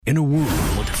In a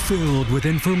world filled with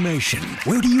information,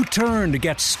 where do you turn to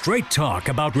get straight talk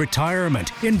about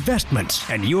retirement, investments,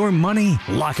 and your money?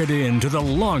 Lock it in to the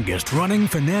longest-running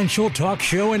financial talk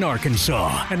show in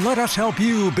Arkansas, and let us help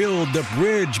you build the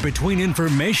bridge between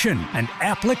information and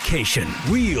application.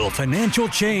 Real financial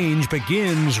change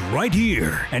begins right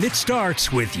here, and it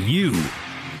starts with you.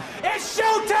 It's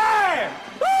showtime!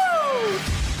 Woo!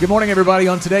 Good morning, everybody.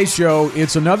 On today's show,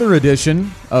 it's another edition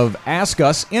of Ask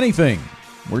Us Anything.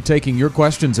 We're taking your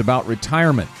questions about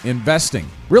retirement, investing,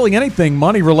 really anything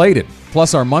money-related,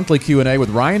 plus our monthly Q&A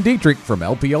with Ryan Detrick from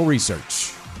LPL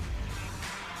Research.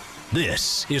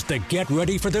 This is the Get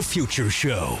Ready for the Future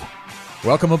show.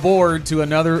 Welcome aboard to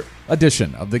another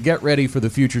edition of the Get Ready for the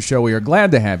Future show. We are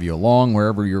glad to have you along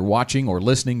wherever you're watching or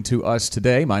listening to us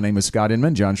today. My name is Scott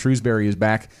Inman. John Shrewsbury is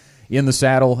back in the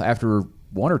saddle after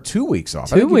 1 or 2 weeks off.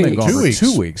 2 weeks.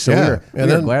 2 weeks. So yeah.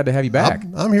 we're glad to have you back.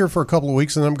 I'm here for a couple of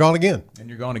weeks and I'm gone again. And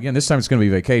you're gone again. This time it's going to be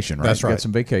vacation, right? That's right. You got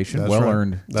some vacation, That's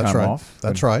well-earned right. time off.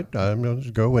 That's right. I'm going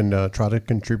to go and try to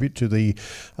contribute to the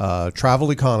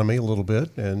travel economy a little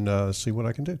bit and see what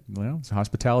I can do. Well,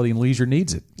 hospitality and leisure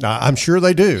needs it. I'm sure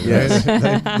they do. Yes.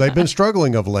 They've been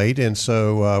struggling of late, and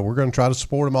so we're going to try to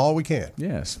support them all we can.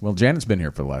 Yes. Well, Janet's been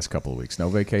here for the last couple of weeks. No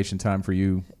vacation time for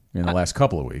you in the last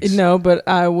couple of weeks. No, but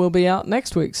I will be out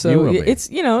next week. So it's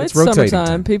it's rotating summertime.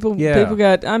 time. People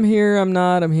got I'm here, I'm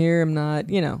not, I'm here, I'm not,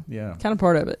 kind of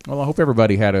part of it. Well, I hope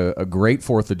everybody had a great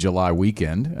 4th of July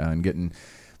weekend and getting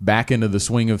back into the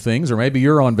swing of things. Or maybe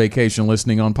you're on vacation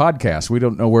listening on podcasts. We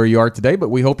don't know where you are today, but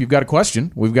we hope you've got a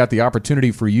question. We've got the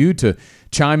opportunity for you to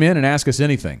chime in and ask us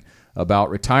anything about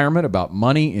retirement, about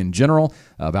money in general,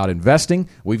 about investing.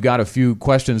 We've got a few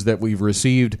questions that we've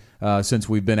received since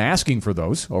we've been asking for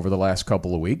those over the last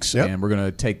couple of weeks, and we're going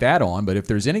to take that on. But if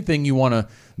there's anything you want to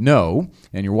know,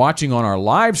 and you're watching on our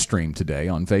live stream today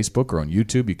on Facebook or on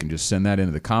YouTube, you can just send that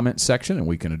into the comments section, and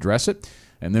we can address it.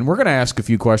 And then we're going to ask a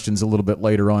few questions a little bit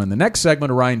later on in the next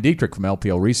segment of Ryan Detrick from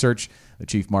LPL Research, the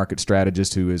Chief Market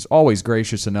Strategist, who is always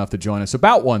gracious enough to join us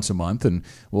about once a month, and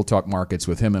we'll talk markets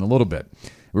with him in a little bit.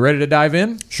 We ready to dive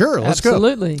in? Sure, let's go.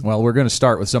 Absolutely. Well, we're going to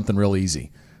start with something real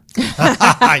easy.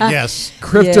 Yes.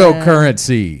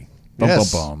 Cryptocurrency.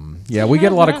 Yes. Yeah, we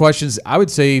get a lot of questions, I would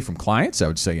say, from clients. I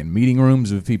would say in meeting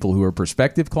rooms of people who are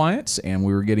prospective clients, and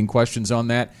we were getting questions on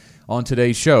that on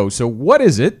today's show. So what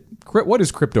is it? What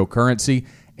is cryptocurrency,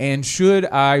 and should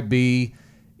I be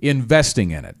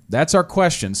investing in it? That's our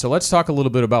question. So let's talk a little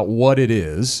bit about what it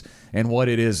is and what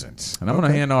it isn't. And I'm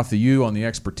going to hand off to you on the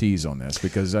expertise on this,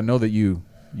 because I know that you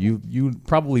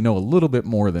probably know a little bit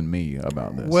more than me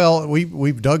about this. Well,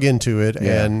 we've dug into it,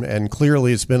 and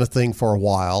clearly it's been a thing for a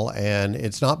while, and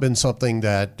it's not been something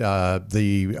that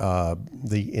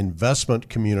the investment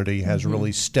community has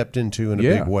really stepped into in a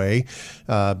big way,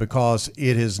 because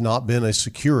it has not been a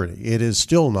security. It is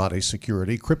still not a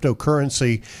security.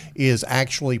 Cryptocurrency is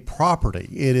actually property.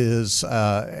 It is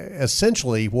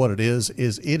essentially what it is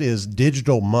it is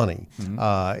digital money.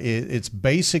 It's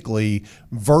basically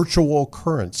virtual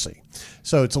currency.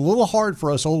 So it's a little hard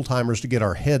for us old timers to get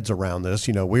our heads around this.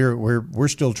 We're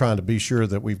still trying to be sure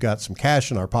that we've got some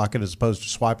cash in our pocket as opposed to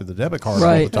swiping the debit card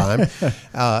all the time.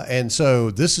 And so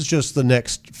this is just the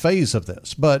next phase of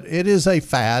this. But it is a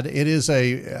fad. It is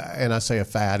and I say a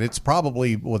fad, it's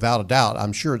probably, without a doubt,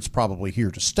 I'm sure it's probably here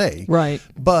to stay. Right.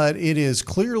 But it is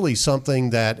clearly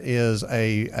something that is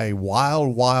a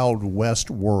wild, wild west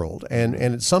world. And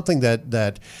it's something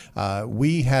that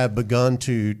we have begun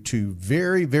to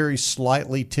very, very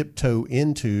slightly tiptoe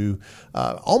into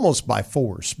almost by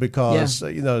force, because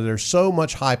there's so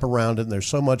much hype around it and there's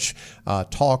so much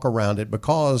talk around it,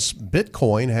 because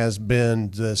Bitcoin has been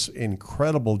this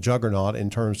incredible juggernaut in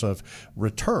terms of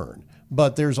return.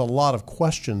 But there's a lot of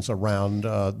questions around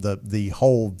the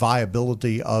whole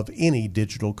viability of any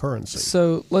digital currency.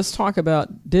 So let's talk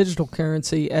about digital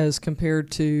currency as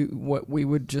compared to what we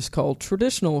would just call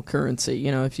traditional currency.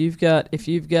 If you've got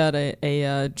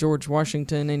a George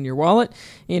Washington in your wallet,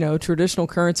 traditional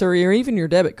currency, or even your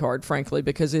debit card, frankly,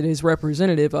 because it is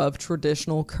representative of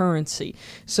traditional currency.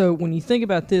 So when you think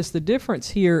about this, the difference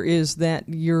here is that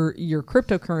your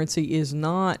cryptocurrency is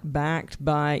not backed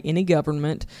by any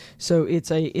government. So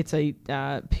it's a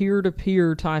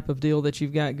peer-to-peer type of deal that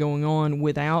you've got going on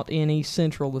without any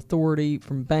central authority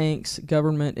from banks,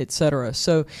 government, etc.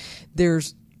 So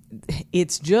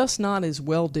it's just not as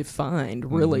well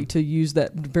defined, really, to use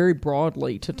that very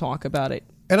broadly to talk about it.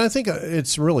 And I think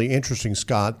it's really interesting,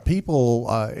 Scott. People,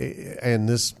 and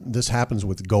this happens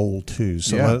with gold too.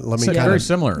 So let me very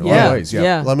similar in a lot of ways.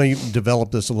 Let me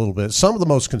develop this a little bit. Some of the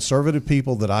most conservative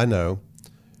people that I know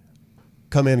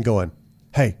come in going,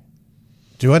 "Hey,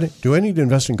 do I need to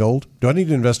invest in gold? Do I need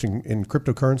to invest in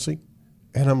cryptocurrency?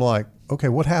 And I'm like, okay,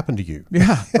 what happened to you?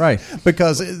 Yeah, right.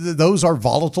 Because those are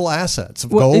volatile assets.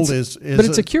 Gold is but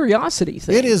it's a curiosity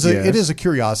thing. It is a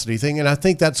curiosity thing, and I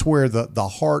think that's where the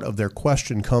heart of their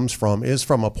question comes from, is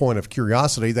from a point of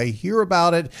curiosity. They hear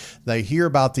about it. They hear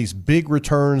about these big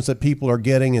returns that people are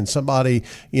getting, and somebody,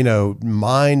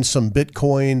 mined some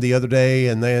Bitcoin the other day,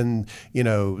 and then,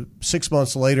 6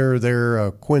 months later, they're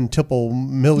a quintuple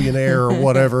millionaire or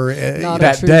whatever. Not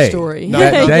that a true day. story.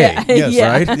 That day. Yes, Yeah.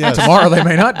 right? Yes. Tomorrow they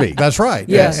may not be. That's right.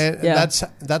 Yes. And Yeah.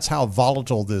 that's how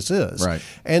volatile this is. Right.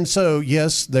 And so,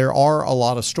 yes, there are a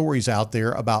lot of stories out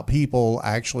there about people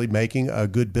actually making a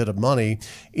good bit of money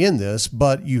in this,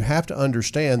 but you have to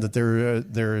understand that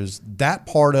there is that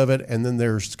part of it, and then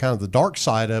there's kind of the dark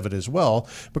side of it as well,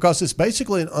 because it's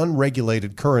basically an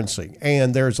unregulated currency,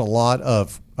 and there's a lot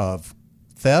of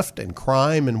theft and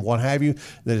crime and what have you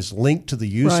that is linked to the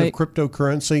use of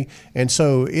cryptocurrency. And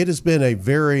so it has been a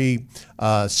very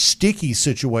sticky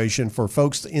situation for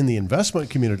folks in the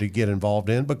investment community to get involved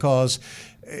in, because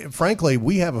frankly,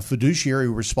 we have a fiduciary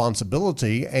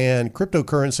responsibility, and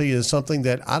cryptocurrency is something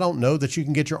that I don't know that you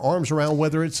can get your arms around,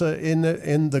 whether it's in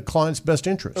the client's best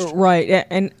interest. Right,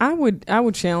 and I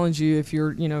would challenge you, if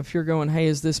you're going, hey,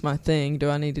 is this my thing? Do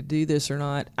I need to do this or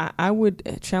not? I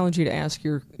would challenge you to ask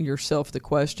yourself the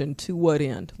question, to what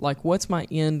end? Like, what's my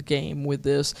end game with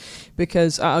this?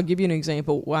 Because I'll give you an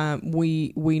example.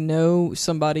 We know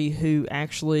somebody who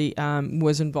actually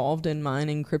was involved in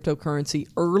mining cryptocurrency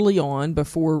early on,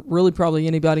 before really probably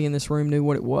anybody in this room knew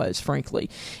what it was, frankly,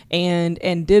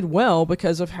 and did well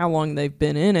because of how long they've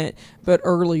been in it. But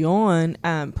early on,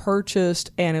 purchased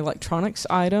an electronics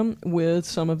item with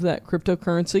some of that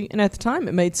cryptocurrency, and at the time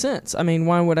it made sense. I mean,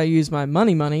 why would I use my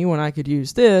money when I could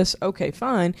use this? Okay,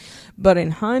 fine. But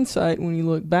in hindsight, when you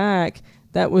look back,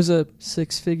 that was a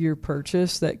six-figure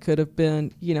purchase that could have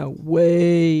been,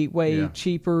 way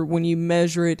cheaper when you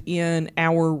measure it in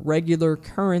our regular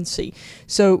currency.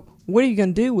 So what are you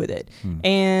going to do with it?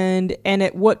 And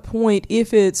at what point,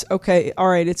 if it's, okay, all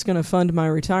right, it's going to fund my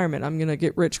retirement, I'm going to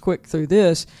get rich quick through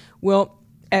this, well,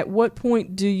 at what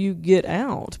point do you get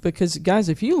out? Because, guys,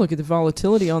 if you look at the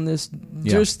volatility on this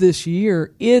just this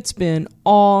year, it's been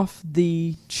off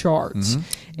the charts.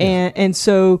 And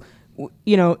so,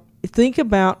 think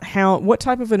about what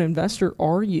type of an investor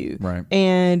are you? Right.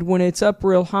 And when it's up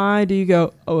real high, do you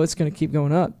go, oh, it's going to keep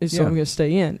going up, so I'm going to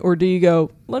stay in? Or do you go,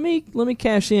 let me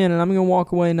cash in and I'm going to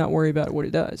walk away and not worry about what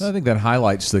it does? I think that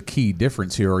highlights the key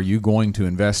difference here. Are you going to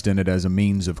invest in it as a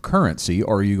means of currency,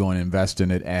 or are you going to invest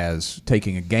in it as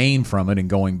taking a gain from it and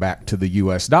going back to the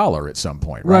U.S. dollar at some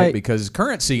point, right? Because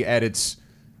currency at its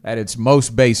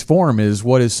most base form is,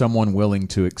 what is someone willing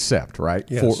to accept, right?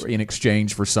 Yes. In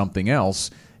exchange for something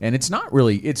else. And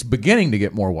it's beginning to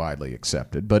get more widely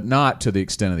accepted, but not to the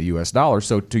extent of the U.S. dollar.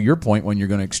 So to your point, when you're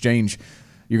going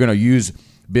to use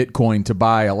Bitcoin to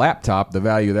buy a laptop, the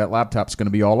value of that laptop's going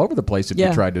to be all over the place if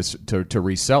you tried to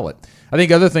resell it. I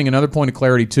think another point of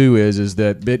clarity too is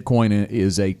that Bitcoin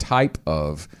is a type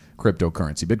of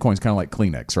cryptocurrency. Bitcoin's kind of like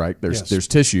Kleenex, right? There's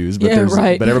tissues, but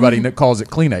but everybody calls it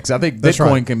Kleenex. I think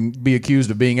Bitcoin can be accused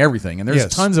of being everything, and there's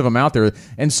tons of them out there,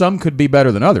 and some could be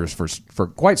better than others for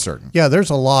quite certain. Yeah,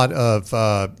 there's a lot of,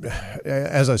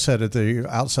 as I said at the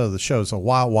outset of the show, it's a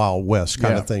wild, wild west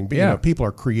kind of thing. But, people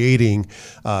are creating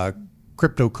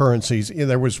cryptocurrencies.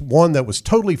 There was one that was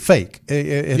totally fake.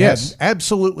 It had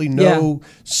absolutely no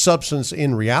substance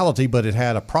in reality, but it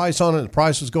had a price on it, and the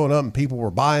price was going up, and people were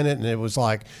buying it, and it was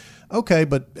like, okay,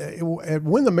 but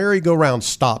when the merry-go-round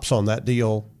stops on that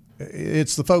deal,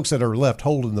 it's the folks that are left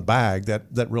holding the bag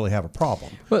that really have a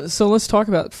problem. But so let's talk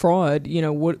about fraud.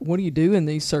 What do you do in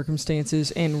these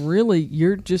circumstances? And really,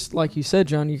 you're just, like you said,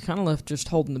 John, you're kind of left just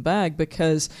holding the bag,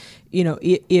 because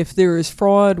if there is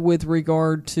fraud with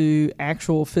regard to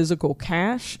actual physical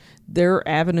cash, there are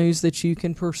avenues that you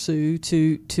can pursue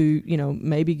to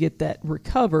maybe get that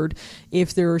recovered.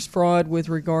 If there is fraud with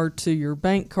regard to your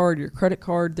bank card, your credit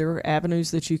card, there are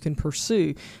avenues that you can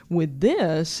pursue. With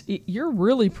this, you're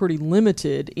really pretty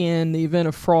limited in the event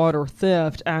of fraud or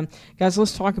theft. Guys,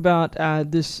 let's talk about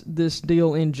this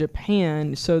deal in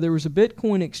Japan. So there was a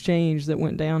Bitcoin exchange that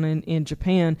went down in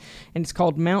Japan, and it's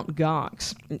called Mt.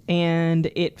 Gox. And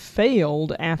it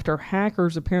failed after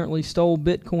hackers apparently stole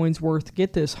Bitcoins worth,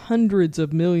 get this, hundreds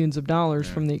of millions of dollars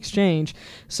from the exchange.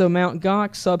 So Mt.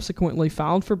 Gox subsequently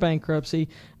filed for bankruptcy,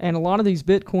 and a lot of these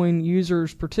Bitcoin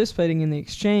users participating in the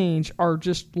exchange are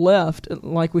just left,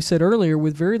 like we said earlier,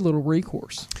 with very little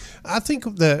recourse. I think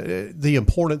the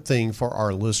important thing for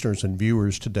our listeners and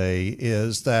viewers today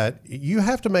is that you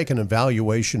have to make an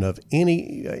evaluation of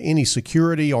any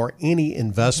security or any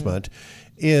investment.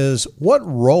 is what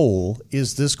role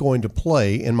is this going to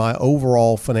play in my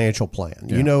overall financial plan?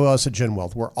 Yeah. You know us at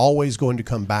GenWealth, we're always going to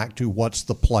come back to what's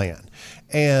the plan.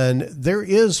 And there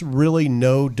is really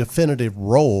no definitive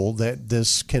role that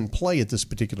this can play at this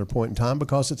particular point in time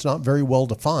because it's not very well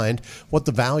defined what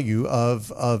the value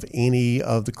of any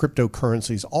of the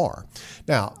cryptocurrencies are.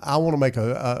 Now, I want to make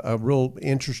a real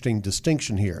interesting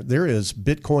distinction here. There is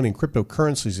Bitcoin and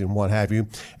cryptocurrencies and what have you,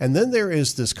 and then there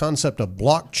is this concept of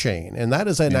blockchain, and that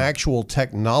is an actual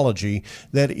technology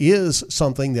that is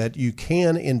something that you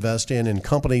can invest in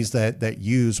companies that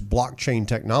use blockchain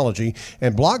technology,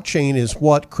 and blockchain is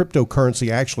what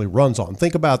cryptocurrency actually runs on.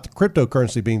 Think about the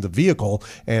cryptocurrency being the vehicle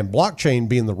and blockchain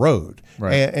being the road.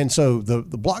 Right. And so the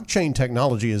blockchain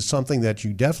technology is something that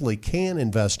you definitely can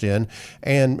invest in,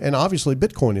 and obviously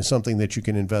Bitcoin is something that you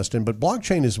can invest in, but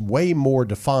blockchain is way more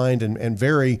defined and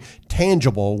very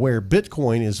tangible, where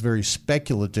Bitcoin is very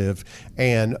speculative,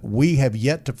 and we have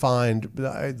yet to find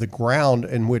the ground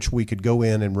in which we could go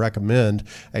in and recommend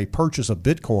a purchase of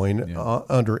Bitcoin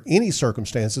under any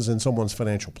circumstances in someone's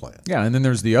financial plan. Yeah, and then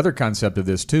there's the other concept of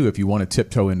this too. If you want to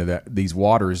tiptoe into these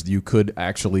waters, you could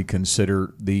actually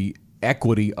consider the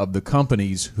equity of the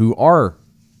companies who are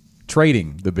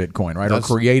trading the Bitcoin, right, or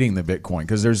creating the Bitcoin,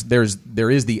 because there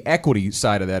is the equity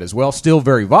side of that as well. Still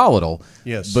very volatile,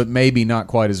 yes, but maybe not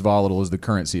quite as volatile as the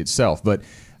currency itself. But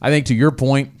I think to your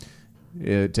point,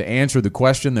 to answer the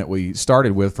question that we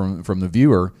started with from the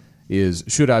viewer is,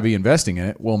 should I be investing in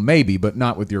it? Well, maybe, but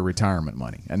not with your retirement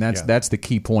money, and that's the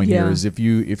key point here. Is if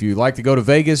you like to go to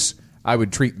Vegas, I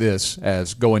would treat this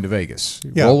as going to Vegas,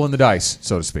 rolling the dice,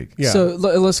 so to speak. Yeah. So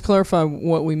let's clarify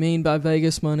what we mean by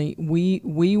Vegas money. We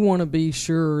want to be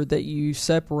sure that you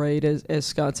separate, as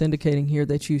Scott's indicating here,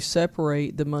 that you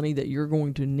separate the money that you're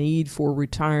going to need for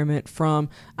retirement from.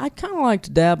 I kind of like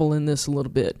to dabble in this a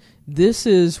little bit. This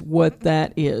is what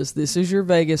that is. This is your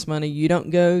Vegas money. You don't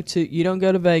go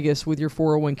to Vegas with your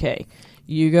 401k.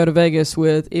 You go to Vegas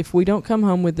with, if we don't come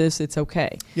home with this, it's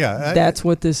okay. Yeah, that's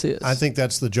what this is. I think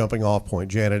that's the jumping off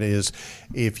point, Janet, is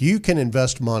if you can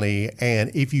invest money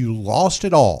and if you lost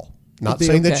it all, not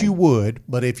saying that you would,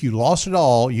 but if you lost it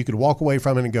all, you could walk away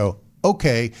from it and go,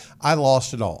 okay, I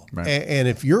lost it all. Right. And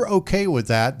if you're okay with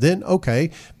that, then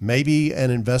okay, maybe an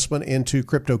investment into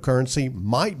cryptocurrency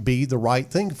might be the right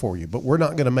thing for you. But we're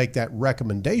not going to make that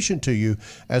recommendation to you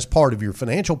as part of your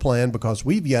financial plan because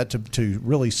we've yet to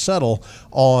really settle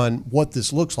on what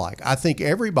this looks like. I think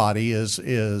everybody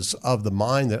is of the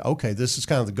mind that, okay, this is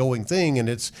kind of the going thing, and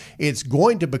it's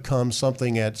going to become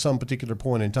something at some particular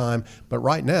point in time. But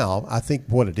right now, I think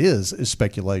what it is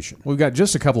speculation. We've got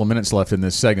just a couple of minutes left in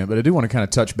this segment, but I do want to kind of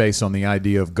touch base on the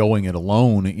idea of going it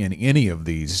alone in any of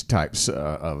these types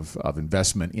of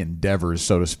investment endeavors,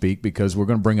 so to speak, because we're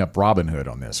going to bring up Robinhood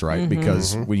on this, right?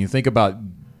 Because when you think about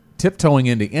tiptoeing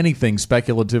into anything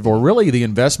speculative or really the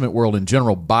investment world in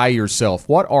general by yourself,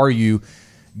 what are you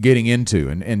getting into?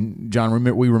 And John,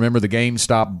 we remember the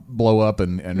GameStop blow up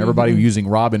and everybody using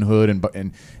Robinhood,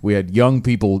 and we had young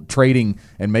people trading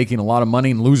and making a lot of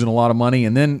money and losing a lot of money,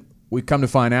 and then we come to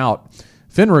find out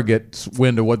FINRA gets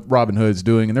wind of what Robinhood's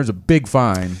doing, and there's a big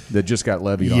fine that just got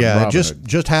levied on Robinhood. Yeah, it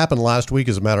just happened last week,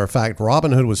 as a matter of fact.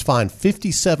 Robinhood was fined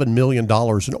 $57 million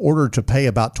in order to pay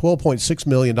about $12.6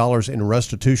 million in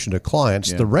restitution to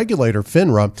clients. Yeah. The regulator,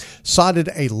 FINRA, cited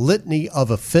a litany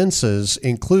of offenses,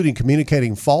 including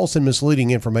communicating false and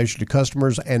misleading information to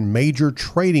customers and major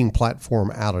trading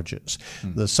platform outages.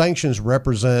 The sanctions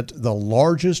represent the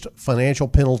largest financial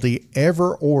penalty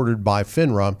ever ordered by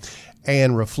FINRA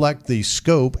and reflect the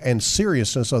scope and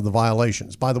seriousness of the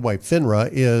violations. By the way, FINRA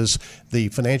is the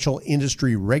Financial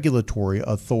Industry Regulatory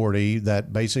Authority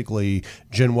that basically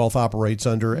GenWealth operates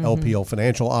under, LPL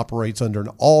Financial operates under,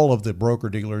 and all of the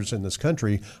broker-dealers in this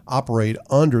country operate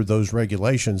under those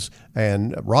regulations.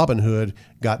 And Robinhood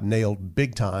got nailed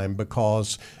big time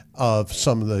because of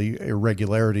some of the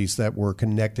irregularities that were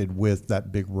connected with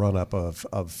that big run-up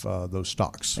of those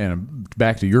stocks. And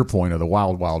back to your point of the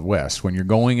wild, wild west, when you're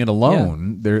going it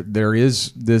alone, there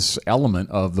is this element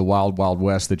of the wild, wild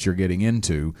west that you're getting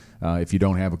into if you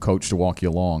don't have a coach to walk you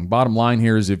along. Bottom line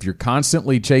here is if you're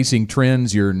constantly chasing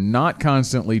trends, you're not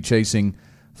constantly chasing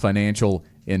financial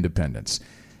independence.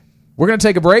 We're going to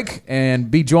take a break and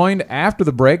be joined after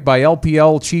the break by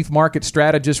LPL Chief Market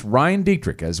Strategist Ryan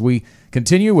Detrick as we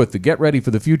continue with the Get Ready for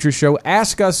the Future show.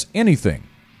 Ask Us Anything.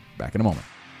 Back in a moment.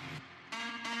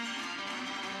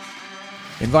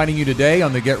 Inviting you today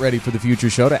on the Get Ready for the Future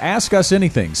show to ask us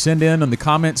anything. Send in the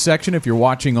comment section if you're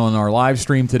watching on our live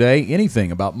stream today,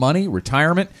 anything about money,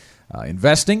 retirement,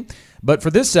 investing. But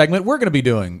for this segment, we're going to be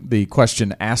doing the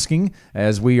question asking,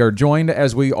 as we are joined,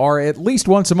 as we are at least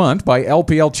once a month, by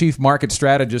LPL Chief Market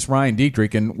Strategist Ryan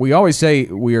Detrick. And we always say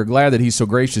we are glad that he's so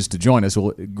gracious to join us.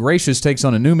 Well, gracious takes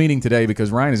on a new meaning today because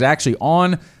Ryan is actually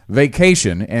on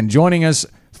vacation and joining us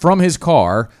from his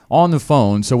car on the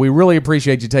phone. So we really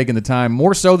appreciate you taking the time,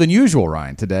 more so than usual,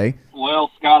 Ryan, today.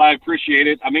 Well, Scott, I appreciate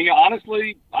it. I mean,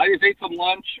 honestly, I just ate some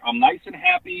lunch. I'm nice and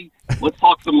happy. Let's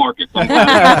talk some markets. I'm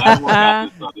glad to work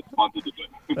out this month of the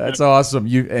That's awesome.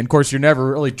 And of course, you're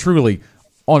never really truly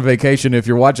on vacation if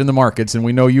you're watching the markets, and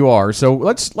we know you are. So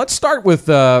let's start with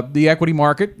the equity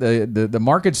market. The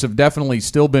markets have definitely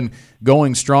still been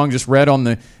going strong. Just read on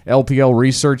the LPL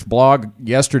Research blog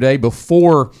yesterday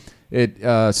before it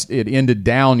ended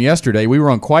down yesterday. We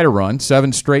were on quite a run,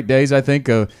 7 straight days, I think.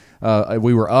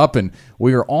 We were up, and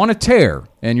we were on a tear,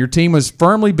 and your team has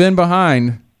firmly been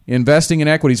behind investing in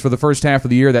equities for the first half of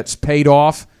the year. That's paid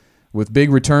off with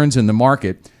big returns in the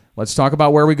market. Let's talk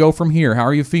about where we go from here. How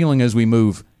are you feeling as we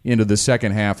move into the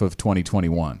second half of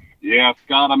 2021? Yeah,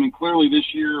 Scott, I mean, clearly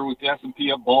this year with the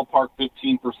S&P up ballpark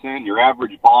 15%, your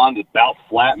average bond is about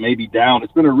flat, maybe down.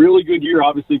 It's been a really good year,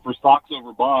 obviously, for stocks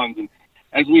over bonds, and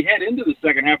as we head into the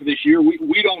second half of this year,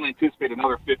 we don't anticipate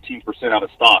another 15% out of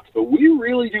stocks, but we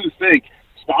really do think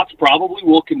stocks probably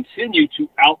will continue to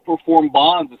outperform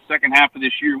bonds the second half of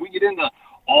this year. We get into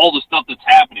all the stuff that's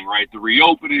happening, right? The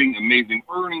reopening, amazing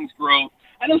earnings growth.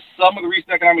 I know some of the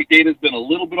recent economic data has been a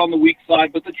little bit on the weak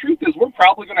side, but the truth is we're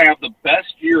probably going to have the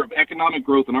best year of economic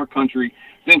growth in our country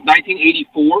since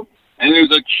 1984, and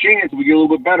there's a chance if we get a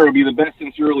little bit better, it'll be the best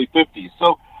since the early 50s.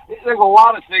 So there's a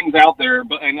lot of things out there,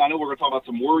 and I know we're going to talk about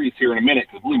some worries here in a minute,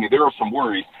 because believe me, there are some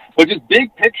worries. But just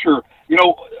big picture,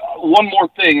 one more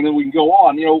thing, and then we can go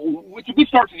on. It's a good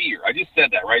start to the year. I just said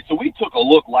that, right? So we took a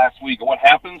look last week at what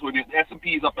happens when the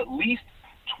S&P is up at least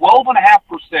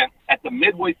 12.5% at the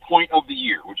midway point of the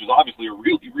year, which is obviously a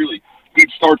really, really good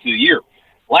start to the year.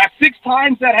 Last 6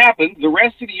 times that happened, the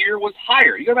rest of the year was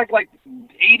higher. You go back like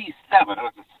 87.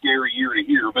 That's a scary year to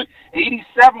hear, but 87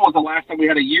 was the last time we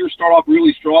had a year start off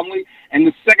really strongly, and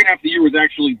the second half of the year was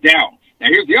actually down. Now,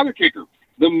 here's the other kicker.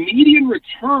 The median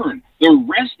return the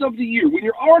rest of the year, when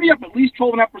you're already up at least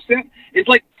 12.5%, it's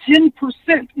like 10%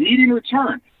 median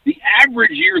return. The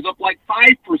average year is up like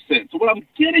 5%. So what I'm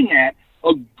getting at,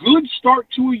 a good start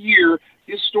to a year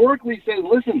historically says,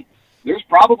 listen, there's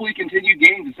probably continued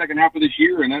gains the second half of this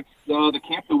year, and that's the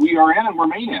camp that we are in and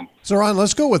remain in. So, Ryan,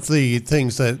 let's go with the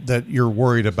things that you're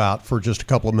worried about for just a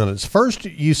couple of minutes. First,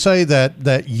 you say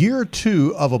that year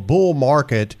 2 of a bull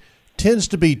market tends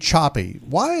to be choppy.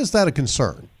 Why is that a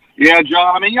concern? Yeah,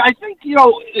 John, I mean, I think,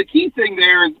 the key thing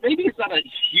there is maybe it's not a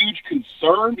huge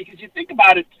concern because you think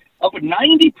about it, up at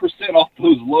 90% off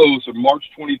those lows of March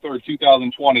 23rd,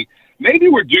 2020, maybe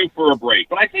we're due for a break.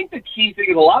 But I think the key thing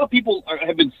is a lot of people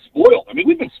have been spoiled. I mean,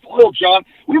 we've been spoiled, John.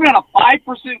 We've had a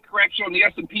 5% correction on the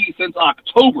S&P since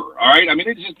October, all right? I mean,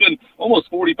 it's just been almost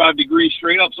 45 degrees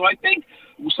straight up. So I think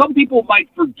some people might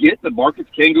forget that markets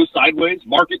can go sideways.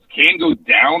 Markets can go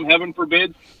down, heaven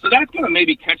forbid. So that's going to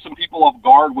maybe catch some people off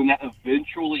guard when that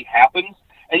eventually happens.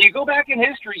 And you go back in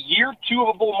history, year 2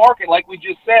 of a bull market, like we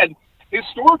just said,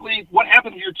 historically, what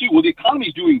happens year 2? Well, the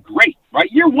economy's doing great,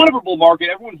 right? Year 1 of a bull market,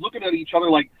 everyone's looking at each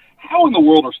other like, how in the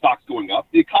world are stocks going up?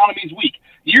 The economy's weak.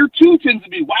 Year 2 tends to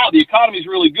be, wow, the economy's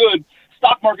really good.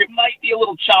 Stock market might be a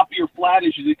little choppy or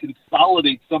flattish as it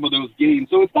consolidates some of those gains.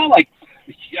 So it's not like,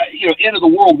 end of the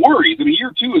world worries. I mean,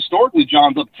 year 2 historically,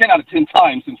 John's up 10 out of 10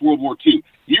 times since World War II.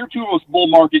 Year 2 of a bull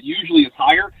market usually is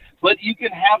higher, but you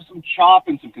can have some chop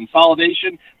and some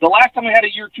consolidation. The last time we had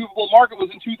a year 2 of a bull market was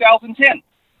in 2010.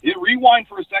 Rewind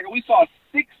for a second. We saw a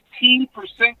 16%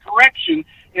 correction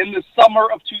in the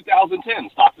summer of 2010.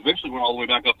 Stocks eventually went all the way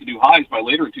back up to new highs by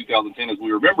later in 2010, as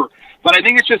we remember. But I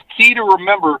think it's just key to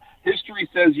remember history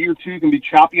says year 2 can be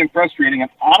choppy and frustrating. And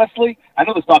honestly, I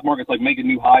know the stock market's like making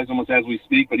new highs almost as we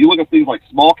speak, but you look at things like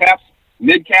small caps,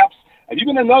 mid caps, if you've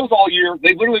been in those all year,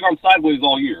 they've literally gone sideways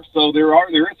all year. So there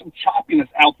is some choppiness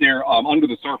out there under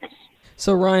the surface.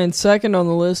 So, Ryan, second on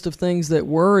the list of things that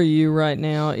worry you right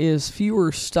now is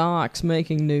fewer stocks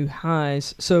making new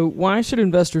highs. So why should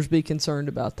investors be concerned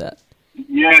about that?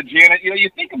 Yeah, Janet, you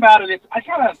think about it, I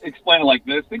kind of explain it like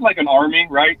this. Think like an army,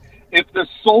 right? If the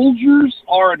soldiers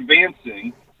are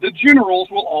advancing, the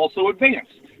generals will also advance.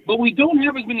 But we don't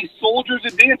have as many soldiers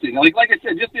advancing. Like I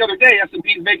said, just the other day, S&P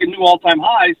is making new all-time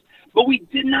highs, but we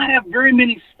did not have very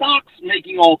many stocks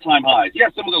making all-time highs. Yeah,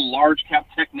 some of the large-cap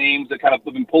tech names that kind of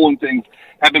have been pulling things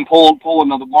have been pulling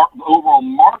the overall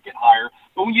market higher.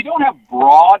 But when you don't have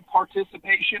broad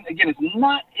participation, again, it's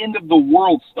not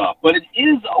end-of-the-world stuff, but it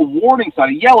is a warning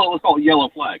sign, let's call it a yellow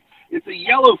flag. it's a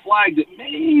yellow flag that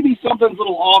maybe something's a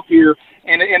little off here.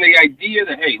 And the idea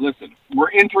that, hey, listen, we're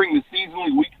entering the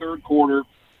seasonally weak third quarter.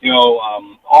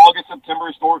 August, September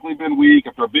historically been weak.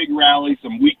 After a big rally,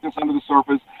 some weakness under the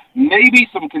surface, maybe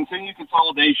some continued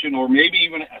consolidation, or maybe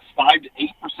even a 5 to 8%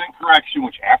 correction,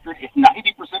 which after a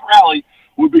 90% rally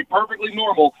would be perfectly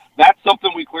normal. That's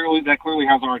something that clearly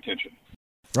has our attention.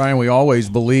 Ryan, we always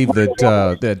believe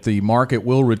that the market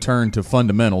will return to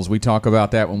fundamentals. We talk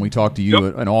about that when we talk to you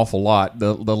an awful lot.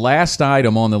 The last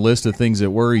item on the list of things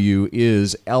that worry you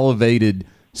is elevated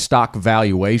stock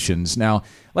valuations. Now,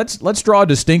 let's draw a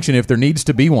distinction if there needs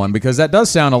to be one, because that does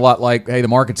sound a lot like, hey, the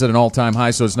market's at an all-time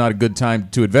high, so it's not a good time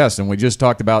to invest. And we just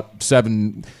talked about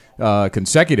 7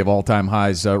 consecutive all-time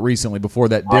highs recently before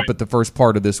that dip at the first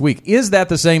part of this week. Is that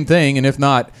the same thing? And if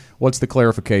not, what's the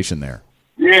clarification there?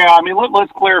 Yeah, I mean,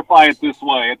 let's clarify it this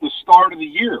way. At the start of the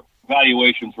year,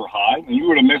 valuations were high, and you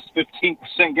would have missed 15%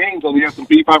 gains on the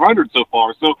S&P 500 so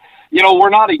far. So, we're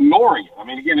not ignoring it. I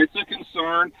mean, again, it's a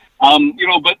concern,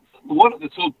 but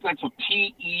so that's a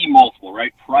PE multiple,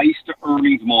 right? Price to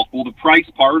earnings multiple. The price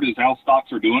part is how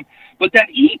stocks are doing, but that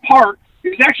E part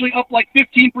is actually up like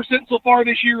 15% so far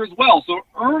this year as well. So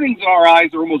earnings in our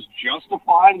eyes are almost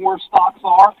justifying where stocks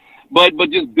are. But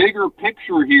just bigger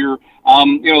picture here,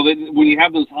 that when you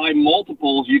have those high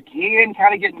multiples, you can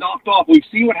kind of get knocked off. We've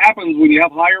seen what happens when you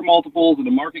have higher multiples and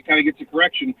the market kind of gets a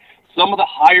correction. Some of the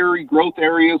higher growth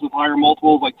areas with higher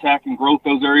multiples, like tech and growth,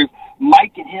 those areas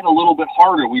might get hit a little bit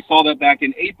harder. We saw that back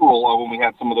in April when we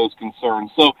had some of those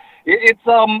concerns. So it's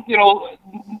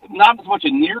not as much a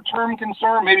near-term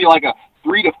concern, maybe like a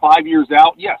 3 to 5 years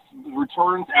out. Yes,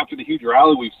 returns after the huge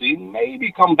rally we've seen maybe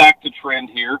come back to trend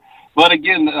here. But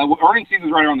again, earnings season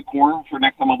is right around the corner. For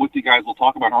next time I'm with you guys, we'll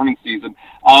talk about earnings season.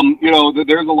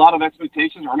 There's a lot of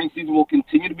expectations. Earnings season will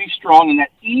continue to be strong, and that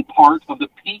E part of the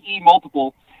PE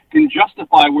multiple can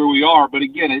justify where we are. But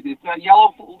again, it's that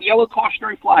yellow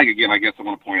cautionary flag again, I guess I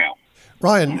want to point out.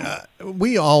 Ryan,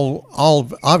 we all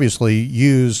obviously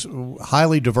use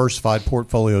highly diversified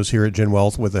portfolios here at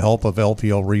GenWealth with the help of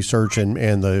LPL research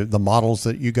and the models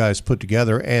that you guys put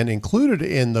together. And included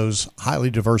in those highly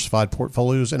diversified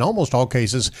portfolios, in almost all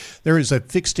cases, there is a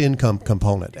fixed income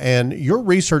component. And your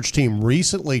research team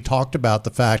recently talked about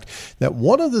the fact that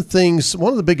one of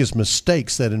the biggest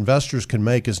mistakes that investors can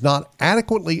make is not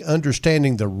adequately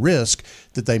understanding the risk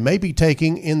that they may be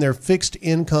taking in their fixed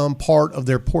income part of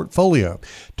their portfolio.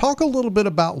 Talk a little bit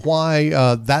about why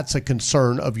that's a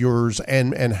concern of yours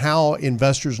and how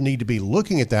investors need to be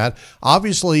looking at that.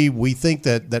 Obviously, we think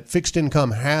that fixed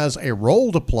income has a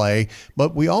role to play,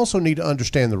 but we also need to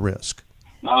understand the risk.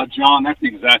 John, that's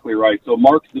exactly right. So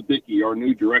Mark Zabicki, our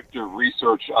new director of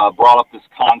research, brought up this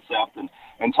concept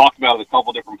and talked about it a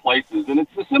couple different places. And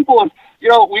it's as simple as,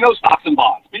 we know stocks and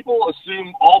bonds. People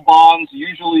assume all bonds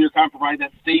usually are kind of provide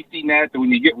that safety net that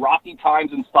when you get rocky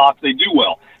times in stocks, they do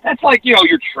well. That's like,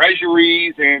 your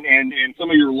treasuries and some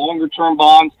of your longer-term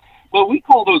bonds. But we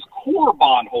call those core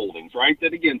bond holdings, right,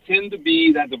 that, again, tend to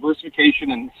be that diversification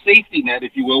and safety net,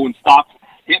 if you will, when stocks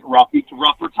hit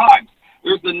rougher times.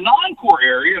 There's the non-core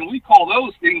area, and we call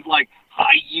those things like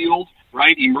high yield,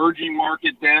 right, emerging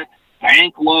market debt,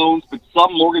 bank loans, but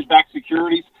some mortgage-backed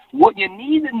securities. What you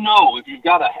need to know, if you've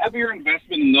got a heavier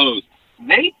investment in those,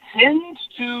 they tend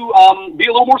to be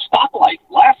a little more stock-like.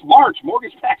 Last March,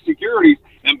 mortgage-backed securities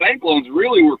and bank loans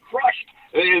really were crushed.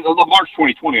 March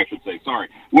 2020, I should say, sorry,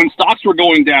 when stocks were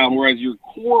going down, whereas your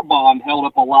core bond held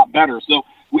up a lot better. So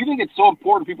we think it's so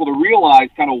important for people to realize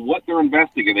kind of what they're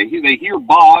investing in. They hear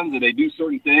bonds and they do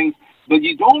certain things, but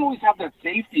you don't always have that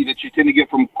safety that you tend to get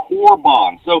from core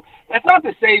bonds. So that's not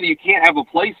to say that you can't have a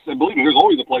place, and believe me, there's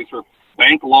always a place for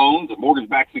bank loans and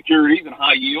mortgage-backed securities and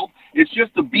high yield. It's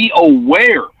just to be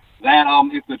aware that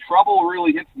if the trouble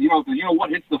really hits, what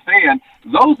hits the fan,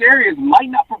 those areas might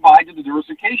not provide the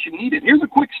diversification needed. Here's a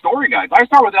quick story, guys. I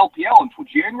started with LPL in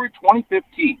January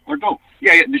 2015.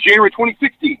 January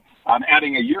 2016. I'm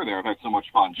adding a year there. I've had so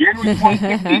much fun. January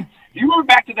 2016. You remember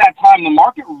back to that time, the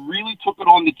market really took it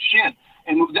on the chin.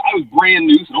 And I was brand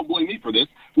new, so don't blame me for this.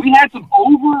 We had some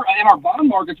in our bond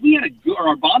markets,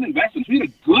 our bond investments, we had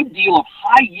a good deal of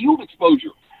high yield exposure.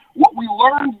 What we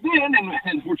learned then,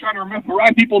 and we're trying to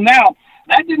remind people now,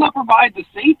 that did not provide the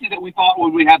safety that we thought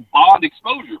when we had bond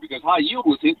exposure, because high yield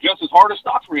was hit just as hard as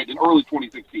stocks were hit in early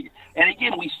 2016. And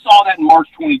again, we saw that in March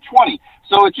 2020.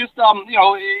 So it's just,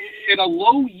 in a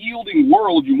low-yielding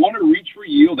world, you want to reach for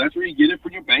yield. That's where you get it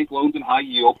from your bank loans and high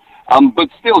yield. But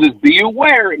still, just be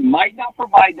aware it might not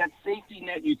provide that safety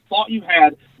net you thought you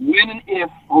had when,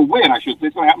 I should say,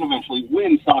 it's going to happen eventually,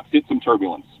 when stocks hit some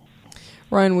turbulence.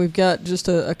 Ryan, we've got just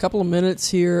a couple of minutes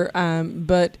here,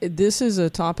 but this is a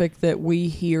topic that we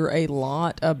hear a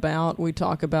lot about. We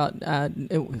talk about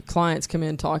clients come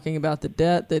in talking about the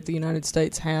debt that the United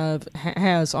States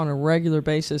has on a regular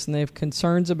basis, and they have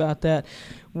concerns about that.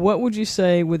 What would you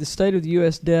say with the state of the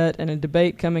U.S. debt and a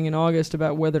debate coming in August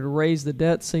about whether to raise the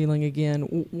debt ceiling again?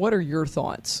 What are your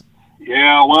thoughts?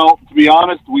 Yeah, well, to be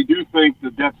honest, we do think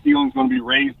the debt ceiling is going to be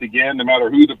raised again, no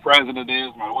matter who the president is,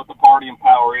 no matter what the party in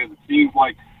power is. It seems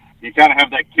like you kind of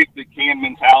have that kick-the-can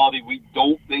mentality. We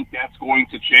don't think that's going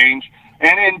to change.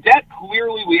 And in debt,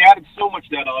 clearly, we added so much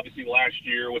debt, obviously, last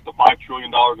year with the $5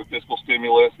 trillion of fiscal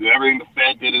stimulus and everything the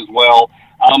Fed did as well.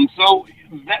 So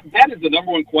that is the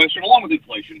number one question, along with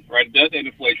inflation, right? Debt and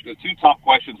inflation, the two top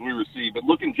questions we receive. But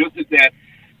looking just at that,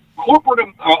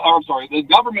 the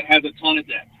government has a ton of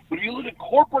debt. But if you look at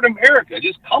corporate America,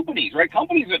 just companies, right?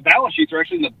 Companies with balance sheets are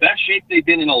actually in the best shape they've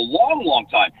been in a long, long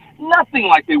time. Nothing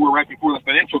like they were right before the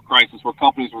financial crisis, where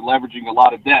companies were leveraging a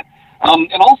lot of debt. And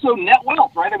also net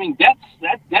wealth, right? I mean, debt's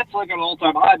like an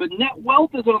all-time high, but net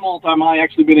wealth is at an all-time high,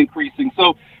 actually been increasing.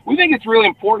 So we think it's really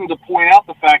important to point out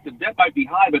the fact that debt might be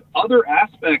high, but other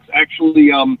aspects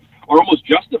actually are almost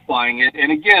justifying it.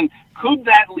 And again, could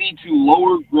that lead to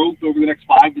lower growth over the next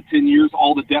 5 to 10 years,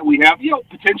 all the debt we have?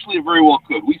 Potentially it very well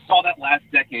could. We saw that last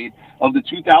decade of the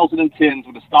 2010s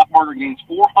when the stock market gains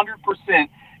 400%,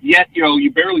 yet, you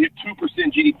barely hit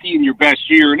 2% GDP in your best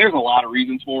year, and there's a lot of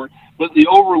reasons for it. But the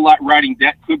overriding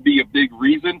debt could be a big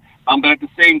reason. But at the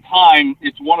same time,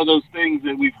 it's one of those things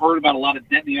that we've heard about a lot of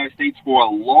debt in the United States for a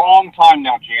long time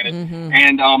now, Janet. Mm-hmm.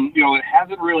 And, it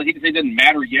hasn't really, I hate to say it doesn't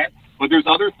matter yet, but there's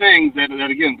other things that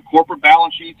again, the corporate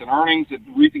balance sheets and earnings that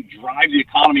we think drive the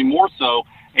economy more so.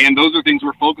 And those are things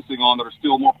we're focusing on that are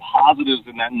still more positives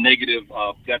than that negative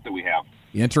debt that we have.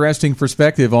 Interesting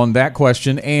perspective on that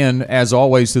question. And as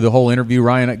always, through the whole interview,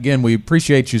 Ryan, again, we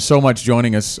appreciate you so much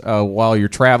joining us while you're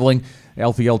traveling.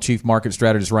 LPL Chief Market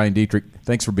Strategist Ryan Detrick,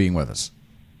 thanks for being with us.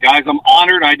 Guys, I'm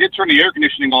honored. I did turn the air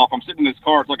conditioning off. I'm sitting in this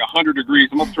car. It's like 100 degrees.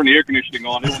 I'm going to turn the air conditioning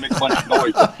on. It will make a bunch of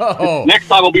noise. Next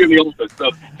time I'll be in the office. So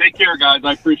take care, guys.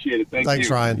 I appreciate it. Thanks,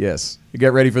 Ryan. Yes.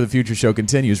 Get Ready for the Future show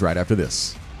continues right after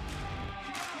this.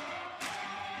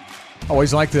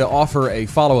 Always like to offer a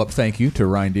follow-up thank you to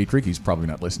Ryan Detrick. He's probably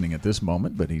not listening at this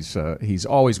moment, but he's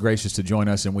always gracious to join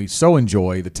us, and we so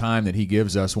enjoy the time that he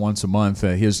gives us once a month,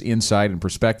 his insight and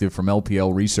perspective from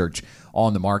LPL research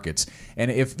on the markets.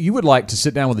 And if you would like to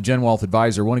sit down with a GenWealth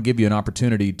advisor, I want to give you an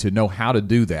opportunity to know how to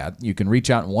do that. You can reach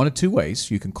out in one of two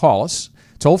ways. You can call us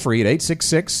toll-free at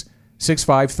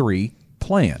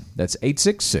 866-653-PLAN. That's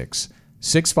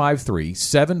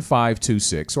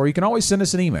 866-653-7526. Or you can always send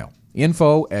us an email.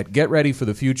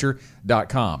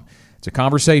 info@getreadyforthefuture.com. It's a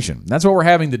conversation. That's what we're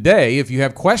having today. If you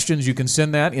have questions, you can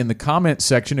send that in the comment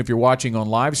section if you're watching on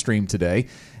live stream today.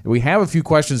 We have a few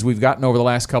questions we've gotten over the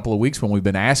last couple of weeks when we've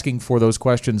been asking for those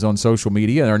questions on social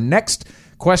media. And our next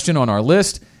question on our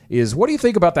list is, what do you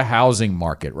think about the housing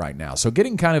market right now? So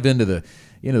getting kind of into the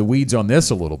weeds on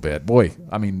this a little bit. Boy,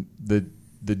 I mean,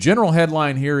 the general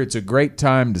headline here, it's a great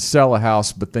time to sell a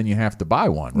house, but then you have to buy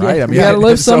one, right? Yeah, I mean, you got to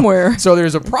live somewhere. So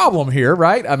there's a problem here,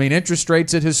 right? I mean, interest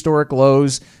rates at historic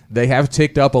lows. They have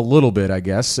ticked up a little bit, I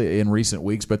guess, in recent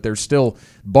weeks, but they're still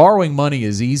borrowing money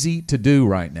is easy to do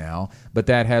right now, but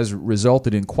that has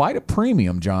resulted in quite a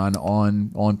premium, John,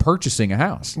 on purchasing a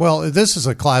house. Well, this is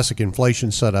a classic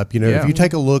inflation setup. If you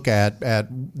take a look at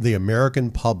the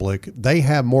American public, they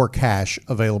have more cash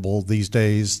available these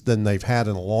days than they've had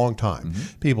in a long time.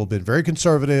 Mm-hmm. People have been very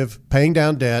conservative, paying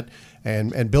down debt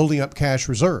and building up cash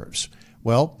reserves.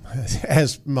 Well,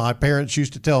 as my parents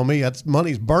used to tell me, that's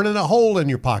money's burning a hole in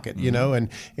your pocket, and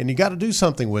you got to do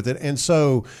something with it. And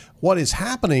so what is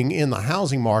happening in the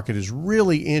housing market is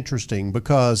really interesting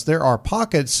because there are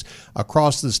pockets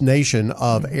across this nation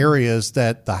of areas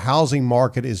that the housing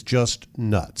market is just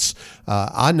nuts.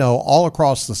 I know all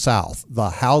across the South, the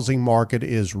housing market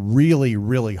is really,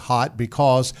 really hot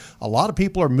because a lot of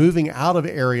people are moving out of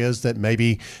areas that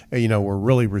maybe, were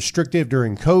really restrictive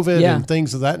during COVID and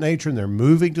things of that nature. And they're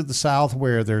moving to the South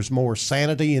where there's more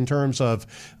sanity in terms of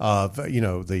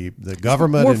the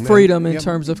government. More freedom in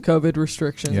terms of COVID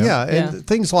restrictions.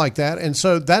 Things like that. And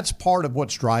so that's part of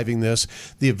what's driving this,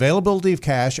 the availability of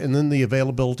cash and then the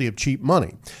availability of cheap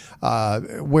money.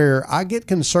 Where I get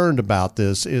concerned about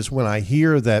this is when I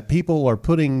hear that people are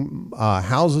putting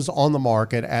houses on the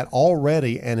market at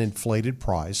already an inflated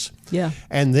price. Yeah.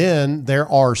 And then there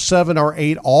are 7 or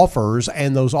 8 offers,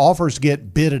 and those offers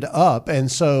get bidded up. And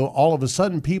so all of of a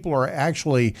sudden people are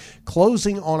actually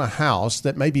closing on a house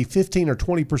that may be 15 or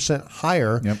 20%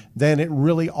 higher than it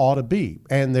really ought to be.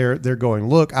 And they're going,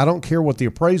 look, I don't care what the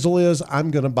appraisal is,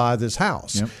 I'm going to buy this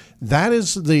house. That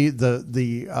is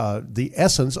the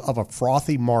essence of a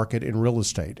frothy market in real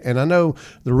estate. And I know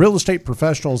the real estate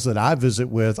professionals that I visit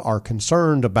with are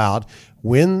concerned about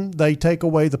when they take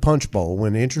away the punch bowl,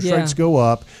 when interest rates go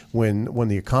up, when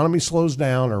the economy slows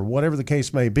down, or whatever the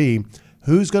case may be.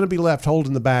 Who's going to be left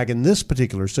holding the bag in this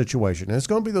particular situation? And it's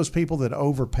going to be those people that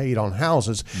overpaid on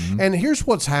houses. And here's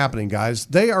what's happening, guys.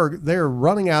 They're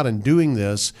running out and doing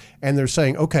this, and they're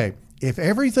saying, okay, if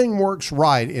everything works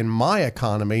right in my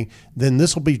economy, then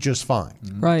this will be just fine.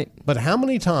 Right. But how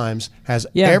many times has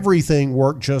everything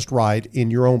worked just right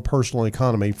in your own personal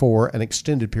economy for an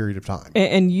extended period of time?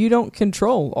 And you don't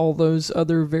control all those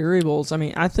other variables. I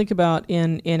mean, I think about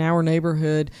in our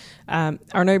neighborhood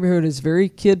is very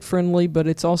kid friendly, but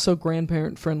it's also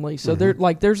grandparent friendly. So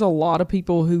there's a lot of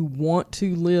people who want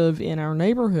to live in our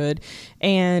neighborhood.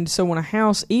 And so when a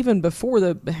house, even before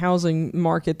the housing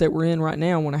market that we're in right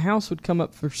now, when a house would come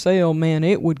up for sale, man,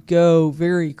 it would go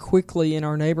very quickly in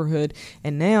our neighborhood.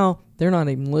 And now they're not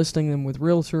even listing them with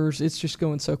realtors. It's just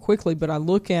going so quickly. But I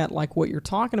look at like what you're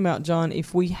talking about, John.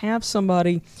 If we have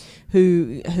somebody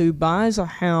who buys a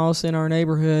house in our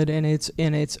neighborhood and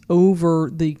it's over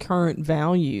the current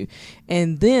value,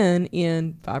 and then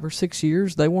in 5 or 6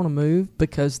 years they want to move,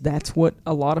 because that's what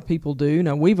a lot of people do.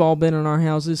 Now, we've all been in our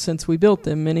houses since we built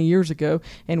them many years ago,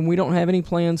 and we don't have any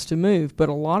plans to move. But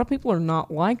a lot of people are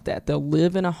not like that. They'll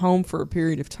live in a home for a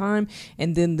period of time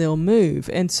and then they'll move.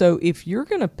 And so if you're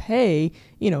going to pay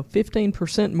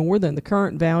 15% more than the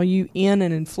current value in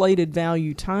an inflated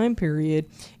value time period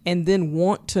and then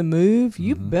want to move,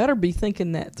 you better be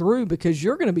thinking that through, because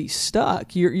you're going to be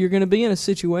stuck. You're going to be in a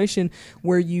situation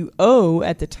where you owe,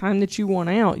 at the time that you want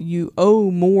out, you owe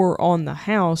more on the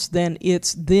house than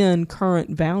its then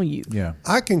current value. Yeah.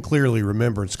 I can clearly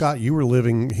remember, and Scott, you were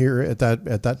living here at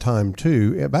that time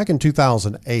too, back in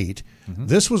 2008.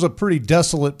 This was a pretty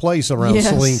desolate place around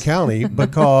Saline County,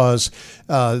 because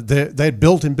they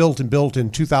built and built and built in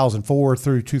 2004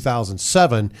 through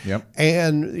 2007.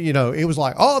 And, it was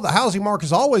like, the housing market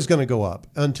is always going to go up,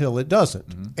 until it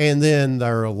doesn't. And then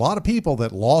there are a lot of people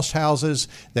that lost houses,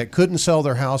 that couldn't sell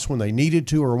their house when they needed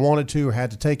to or wanted to, or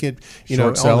had to take it,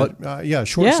 sell it,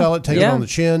 take it on the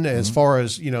chin, as far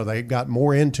as, they got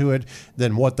more into it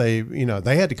than what they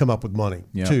had to come up with money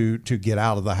to get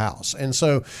out of the house. And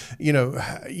so,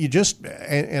 you just,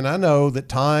 and I know that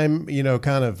time,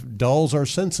 kind of dulls our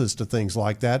senses to things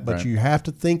like that, but you have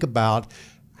to think about,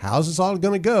 how's this all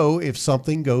going to go if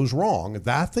something goes wrong?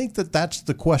 I think that's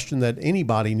the question that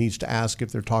anybody needs to ask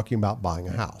if they're talking about buying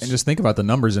a house. And just think about the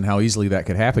numbers and how easily that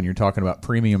could happen. You're talking about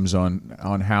premiums on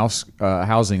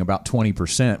housing about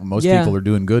 20%. Most people are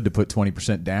doing good to put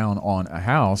 20% down on a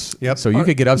house. So you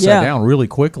could get upside down really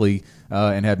quickly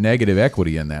and have negative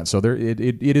equity in that. So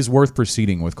it is worth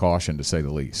proceeding with caution, to say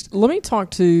the least. Let me talk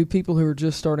to people who are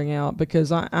just starting out,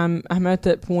 because I'm at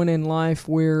that point in life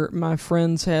where my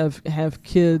friends have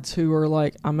kids who are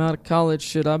like, I'm out of college,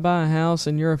 should I buy a house?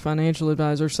 And you're a financial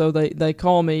advisor, so they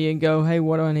call me and go, hey,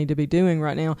 what do I need to be doing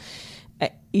right now?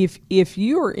 If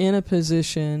you are in a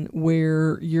position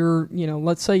where you're,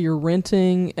 let's say you're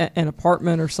renting an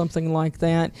apartment or something like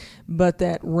that, but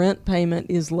that rent payment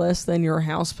is less than your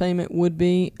house payment would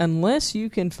be, unless you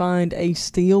can find a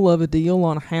steal of a deal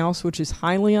on a house, which is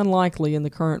highly unlikely in the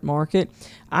current market,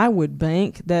 I would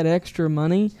bank that extra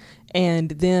money. And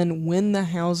then when the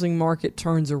housing market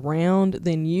turns around,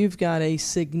 then you've got a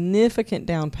significant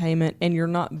down payment and you're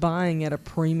not buying at a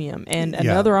premium. And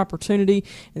another opportunity,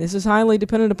 and this is highly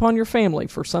dependent upon your family.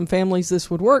 For some families,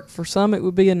 this would work. For some, it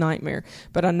would be a nightmare.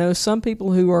 But I know some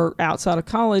people who are outside of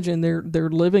college and they're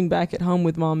living back at home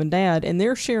with mom and dad, and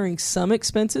they're sharing some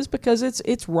expenses, because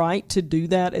it's right to do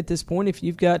that at this point. If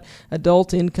you've got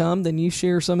adult income, then you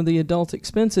share some of the adult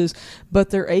expenses. But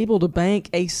they're able to bank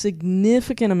a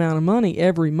significant amount of money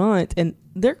every month, and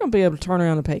they're going to be able to turn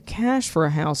around and pay cash for a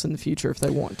house in the future if they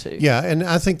want to. Yeah, and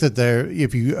I think that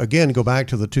if you, again, go back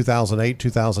to the 2008,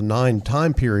 2009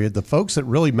 time period, the folks that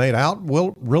really made out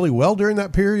really well during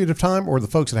that period of time, or the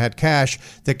folks that had cash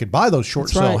that could buy those short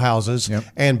sale houses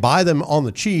and buy them on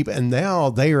the cheap, and now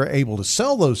they are able to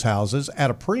sell those houses at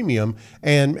a premium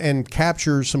and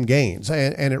capture some gains.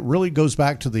 And it really goes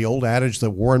back to the old adage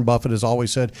that Warren Buffett has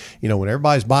always said, when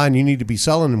everybody's buying, you need to be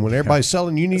selling, and when everybody's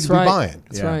selling, you need to be buying.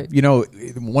 That's right.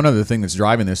 One other thing that's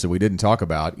driving this that we didn't talk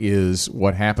about is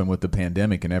what happened with the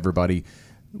pandemic and everybody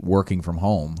working from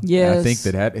home. Yes. And I think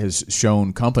that has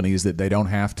shown companies that they don't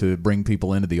have to bring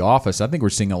people into the office. I think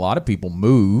we're seeing a lot of people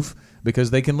move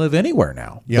because they can live anywhere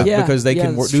now. Yeah. Because they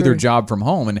can do their job from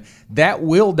home. And that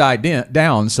will die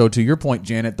down. So to your point,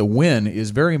 Janet, the win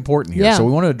is very important here. Yeah. So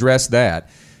we want to address that.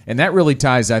 And that really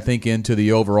ties, I think, into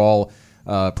the overall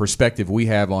perspective we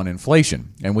have on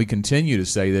inflation. And we continue to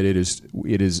say that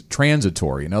it is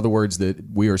transitory. In other words, that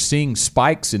we are seeing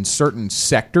spikes in certain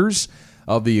sectors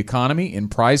of the economy in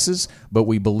prices, but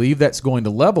we believe that's going to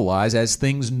levelize as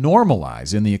things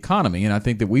normalize in the economy. And I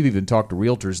think that we've even talked to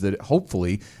realtors that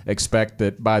hopefully expect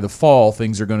that by the fall,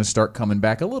 things are going to start coming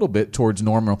back a little bit towards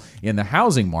normal in the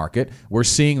housing market. We're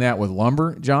seeing that with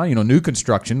lumber, John. New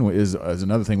construction is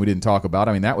another thing we didn't talk about.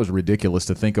 I mean, that was ridiculous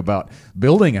to think about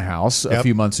building a house a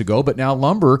few months ago, but now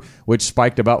lumber, which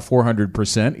spiked about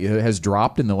 400%, it has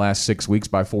dropped in the last 6 weeks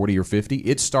by 40 or 50.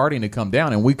 It's starting to come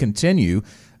down, and we continue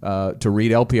to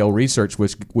read LPL research,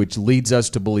 which leads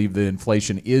us to believe that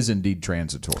inflation is indeed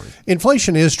transitory.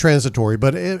 Inflation is transitory,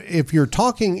 but if you're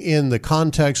talking in the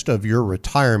context of your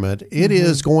retirement, it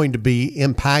is going to be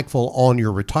impactful on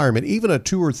your retirement. Even a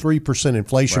 2 or 3%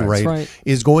 inflation rate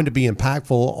is going to be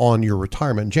impactful on your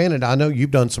retirement. Janet, I know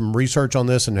you've done some research on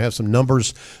this and have some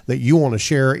numbers that you want to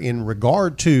share in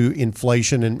regard to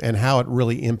inflation and how it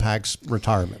really impacts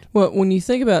retirement. Well, when you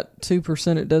think about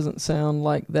 2%, it doesn't sound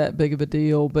like that big of a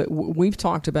deal. But we've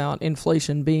talked about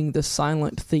inflation being the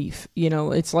silent thief.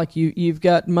 It's like you've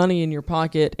got money in your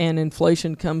pocket and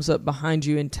inflation comes up behind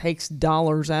you and takes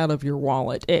dollars out of your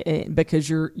wallet because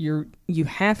you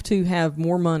have to have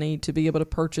more money to be able to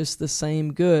purchase the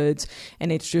same goods.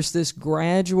 And it's just this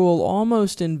gradual,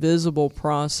 almost invisible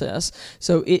process.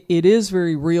 So it is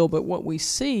very real. But what we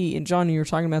see, and John, you were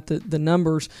talking about the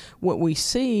numbers, what we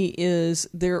see is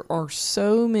there are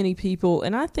so many people,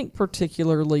 and I think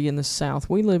particularly in the South,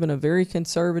 we live in a very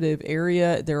conservative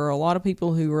area. There are a lot of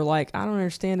people who are like, I don't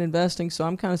understand investing, so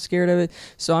I'm kind of scared of it,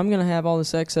 so I'm going to have all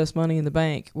this excess money in the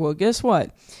bank. Well, guess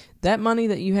what? That money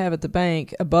that you have at the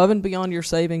bank, above and beyond your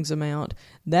savings amount,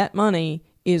 that money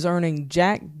is earning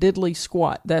jack diddly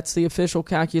squat. That's the official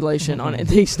calculation on it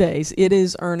these days. It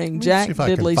is earning jack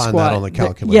diddly squat. That on the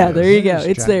calculator. Yeah, there you go.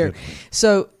 It's there.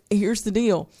 So here's the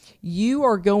deal. You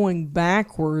are going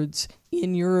backwards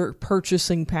in your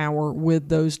purchasing power with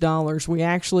those dollars. We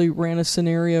actually ran a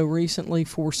scenario recently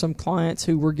for some clients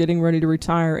who were getting ready to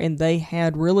retire, and they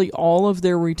had really all of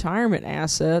their retirement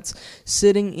assets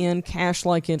sitting in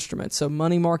cash-like instruments, so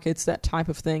money markets, that type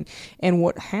of thing. And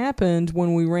what happened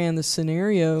when we ran the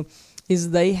scenario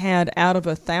is they had, out of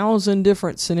 1,000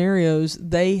 different scenarios,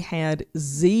 they had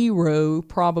 0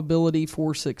 probability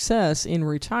for success in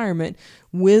retirement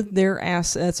with their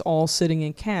assets all sitting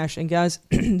in cash. And guys,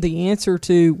 the answer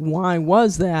to why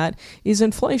was that is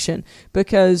inflation.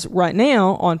 Because right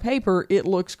now, on paper, it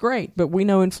looks great, but we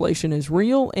know inflation is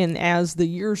real, and as the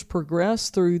years progress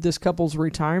through this couple's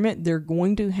retirement, they're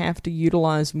going to have to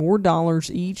utilize more dollars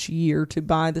each year to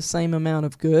buy the same amount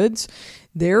of goods.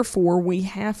 Therefore, we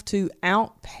have to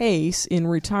outpace in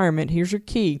retirement. Here's your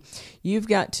key. You've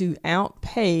got to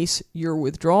outpace your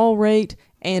withdrawal rate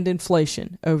and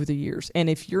inflation over the years. And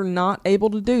if you're not able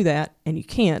to do that, and you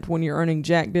can't when you're earning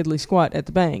jack diddly squat at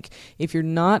the bank, if you're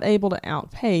not able to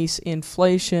outpace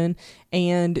inflation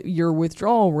and your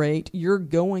withdrawal rate, you're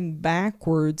going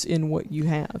backwards in what you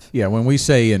have. Yeah, when we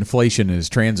say inflation is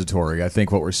transitory, I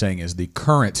think what we're saying is the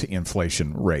current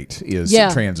inflation rate is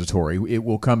transitory. It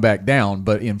will come back down,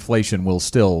 but inflation will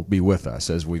still be with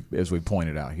us, as we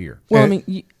pointed out here. Well, I mean,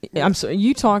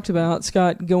 you talked about,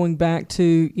 Scott, going back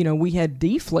to, we had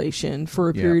deflation for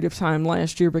a period of time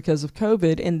last year because of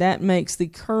COVID, and that makes the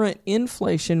current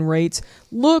inflation rates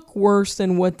look worse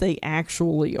than what they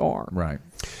actually are. Right.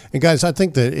 And guys, I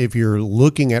think that if you're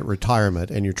looking at retirement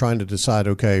and you're trying to decide,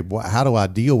 okay, how do I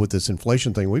deal with this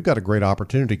inflation thing? We've got a great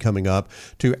opportunity coming up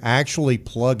to actually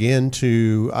plug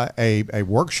into a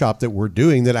workshop that we're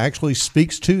doing that actually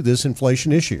speaks to this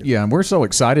inflation issue. Yeah, and we're so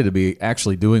excited to be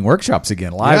actually doing workshops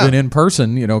again, live and in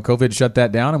person. COVID shut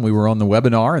that down, and we were on the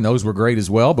webinar, and those were great as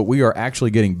well. But we are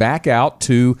actually getting back out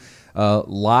to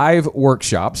live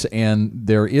workshops, and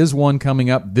there is one coming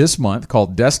up this month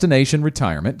called Destination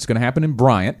Retirement. It's going to happen in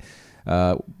Bryant.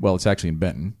 Well, it's actually in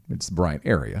Benton. It's the Bryant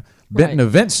area. Benton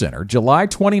Event Center. July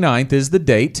 29th is the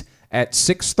date at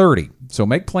 6:30. So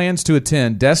make plans to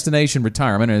attend Destination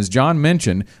Retirement. And as John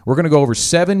mentioned, we're going to go over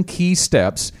 7 key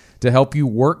steps to help you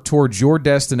work towards your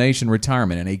destination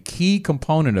retirement. And a key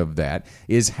component of that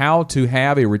is how to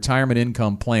have a retirement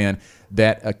income plan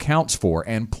that accounts for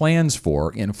and plans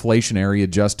for inflationary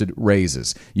adjusted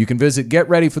raises. You can visit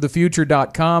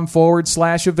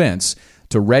getreadyforthefuture.com/events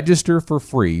to register for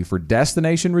free for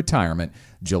Destination Retirement,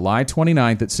 July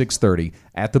 29th at 6:30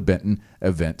 at the Benton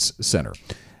Events Center.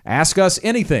 Ask us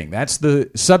anything. That's the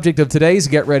subject of today's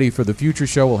Get Ready for the Future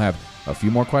show. We'll have a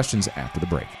few more questions after the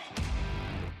break.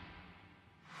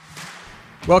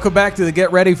 Welcome back to the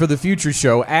Get Ready for the Future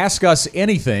show. Ask us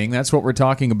anything. That's what we're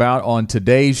talking about on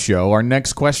today's show. Our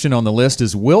next question on the list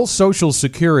is, will Social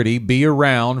Security be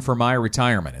around for my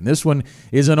retirement? And this one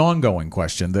is an ongoing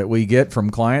question that we get from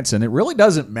clients, and it really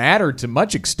doesn't matter to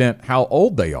much extent how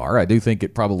old they are. I do think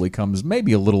it probably comes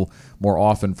maybe a little more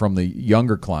often from the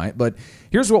younger client. But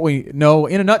here's what we know.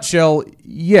 In a nutshell,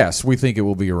 yes, we think it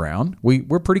will be around.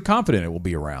 We're pretty confident it will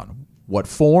be around. What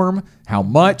form, how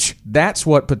much, that's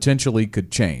what potentially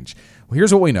could change. Well,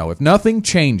 here's what we know. If nothing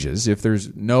changes, if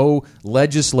there's no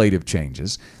legislative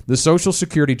changes, the Social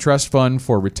Security Trust Fund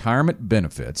for Retirement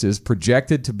Benefits is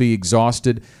projected to be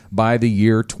exhausted by the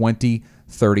year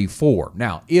 2034.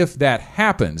 Now, if that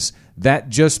happens, that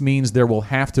just means there will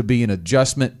have to be an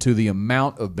adjustment to the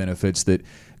amount of benefits that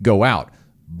go out.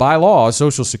 By law,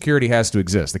 Social Security has to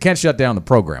exist. They can't shut down the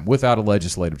program without a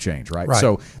legislative change, right?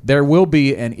 So there will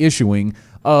be an issuing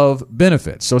of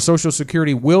benefits. So Social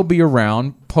Security will be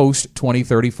around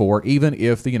post-2034, even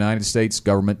if the United States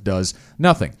government does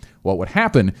nothing. What would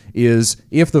happen is,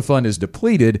 if the fund is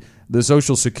depleted, the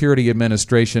Social Security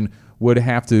Administration would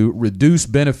have to reduce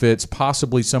benefits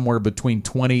possibly somewhere between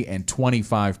 20 and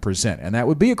 25%. And that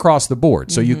would be across the board.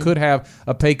 So you could have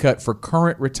a pay cut for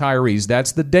current retirees.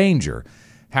 That's the danger.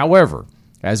 However,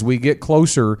 as we get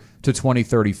closer to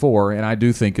 2034, and I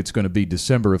do think it's going to be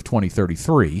December of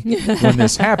 2033 when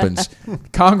this happens,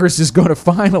 Congress is going to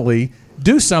finally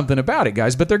do something about it,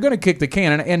 guys. But they're going to kick the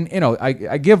can. And you know,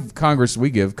 we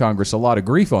give Congress a lot of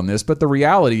grief on this, but the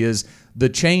reality is the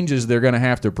changes they're going to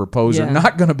have to propose are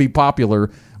not going to be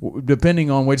popular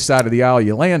depending on which side of the aisle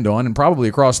you land on, and probably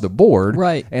across the board.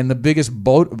 Right. And the biggest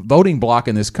voting bloc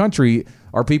in this country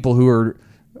are people who are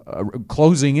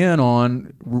closing in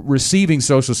on receiving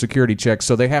Social Security checks,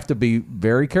 so they have to be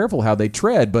very careful how they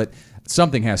tread, but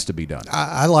something has to be done.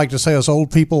 I like to say us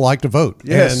old people like to vote.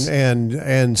 Yes.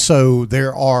 And so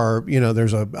there are,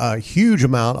 there's a huge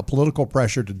amount of political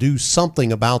pressure to do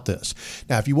something about this.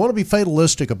 Now, if you want to be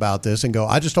fatalistic about this and go,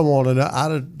 I just don't want to know,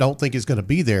 I don't think it's going to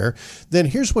be there, then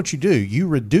here's what you do. You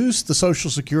reduce the Social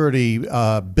Security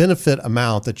benefit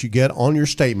amount that you get on your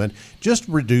statement, just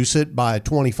reduce it by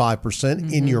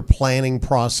 25% in your planning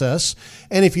process.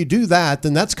 And if you do that,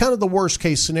 then that's kind of the worst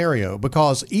case scenario,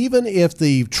 because even if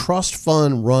the trust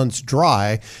fund runs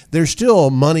dry, there's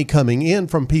still money coming in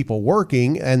from people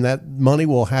working, and that money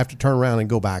will have to turn around and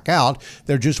go back out.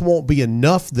 There just won't be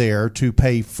enough there to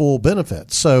pay full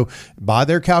benefits. So by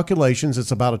their calculations,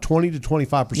 it's about a 20 to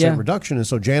 25% reduction. And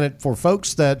so, Janet, for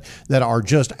folks that are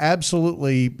just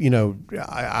absolutely,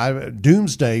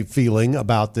 doomsday feeling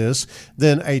about this,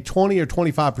 then a 20 or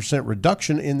 25%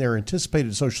 reduction in their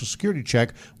anticipated Social Security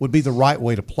check would be the right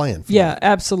way to plan for Yeah, them.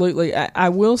 absolutely. I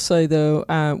will say, though,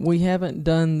 we haven't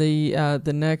done the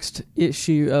next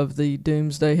issue of the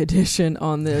Doomsday Edition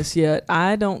on this yet.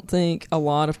 I don't think a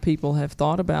lot of people have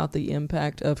thought about the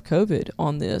impact of COVID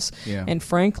on this. Yeah. And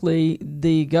frankly,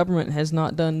 the government has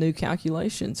not done new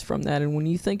calculations from that. And when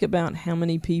you think about how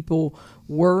many people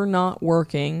were not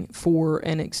working for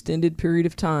an extended period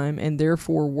of time and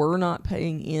therefore were not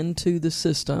paying into the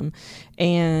system,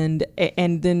 and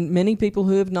then many people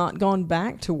who have not gone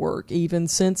back to work even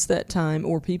since that time,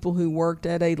 or people who worked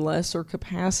at a lesser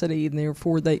capacity and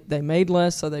therefore they made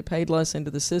less, so they paid less into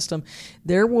the system,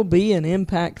 there will be an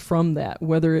impact from that,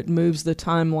 whether it moves the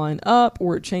timeline up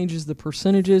or it changes the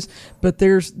percentages. But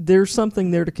there's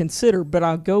something there to consider. But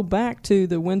I'll go back to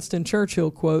the Winston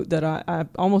Churchill quote that I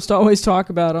almost always talk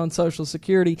about on Social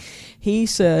Security. He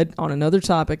said, on another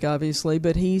topic obviously,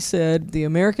 but he said the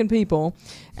American people,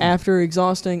 after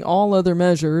exhausting all other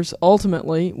measures,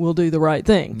 ultimately will do the right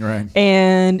thing. Right.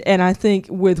 And I think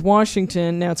with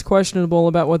Washington, now it's questionable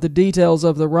about what the details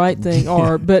of the right thing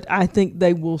are, but I think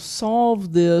they will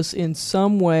solve this in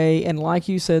some way, and like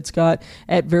you said, Scott,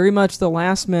 at very much the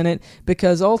last minute,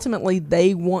 because ultimately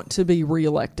they want to be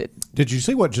reelected. Did you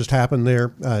see what just happened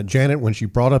there, Janet, when she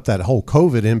brought up that whole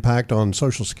COVID impact on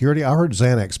Social Security? I heard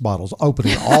Xanax bottles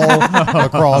opening all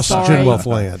across GenWealth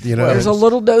land. There's a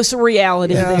little dose of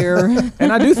reality there.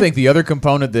 And I do think the other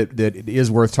component that is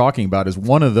worth talking about is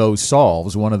one of those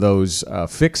solves, one of those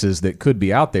fixes that could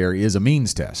be out there is a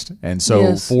means test. And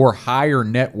so for higher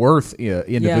net worth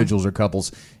individuals or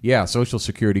couples, Social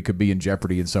Security could be in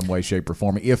jeopardy in some way, shape, or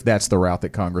form if that's the route that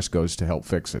Congress goes to help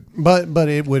fix it. But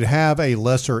it would have a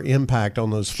lesser impact on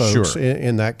those folks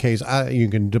in that case. You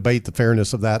can debate the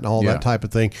fairness of that and all that. that type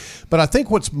of thing. But I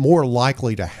think what's more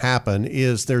likely to happen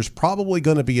is there's probably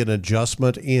going to be an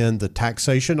adjustment in the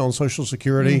taxation on Social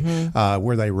Security,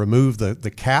 where they remove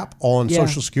the cap on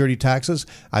Social Security taxes.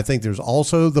 I think there's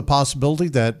also the possibility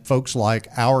that folks like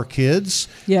our kids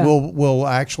will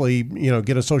actually,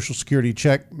 get a Social Security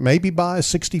check maybe by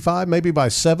 65, maybe by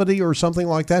 70 or something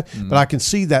like that. But I can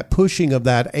see that pushing of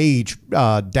that age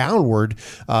downward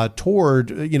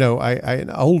toward, an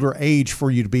older age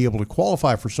for you to be able to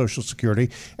qualify for Social Security.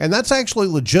 And that's actually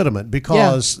legitimate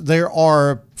because there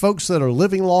are folks that are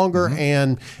living longer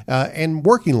and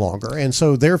working longer. And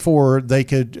so therefore they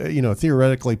could,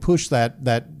 theoretically push that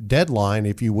deadline,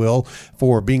 if you will,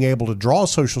 for being able to draw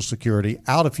Social Security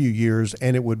out a few years,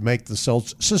 and it would make the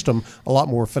system a lot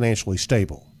more financially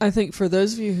stable. I think for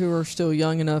those of you who are still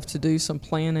young enough to do some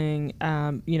planning,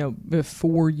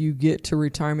 before you get to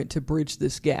retirement to bridge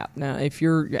this gap. Now, if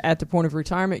you're at the point of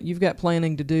retirement, you've got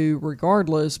planning to do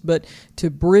regardless, but to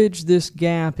bridge this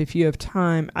gap, if you have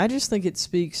time, I just think it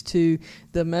speaks to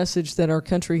the message that our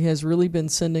country has really been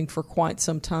sending for quite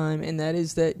some time, and that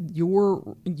is that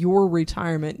your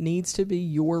retirement needs to be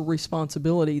your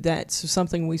responsibility. That's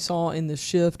something we saw in the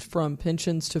shift from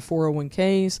pensions to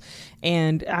 401ks,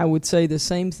 and I would say the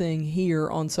same thing here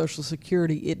on Social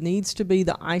Security. It needs to be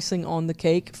the icing on the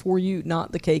cake for you,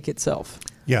 not the cake itself.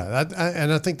 Yeah,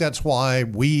 and I think that's why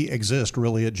we exist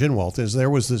really at GenWealth, is there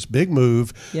was this big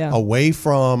move away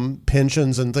from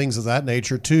pensions and things of that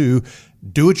nature to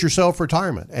do-it-yourself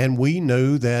retirement. And we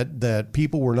knew that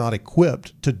people were not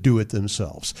equipped to do it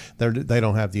themselves. They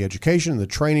don't have the education, the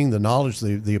training, the knowledge,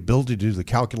 the ability to do the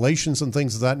calculations and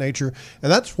things of that nature.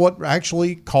 And that's what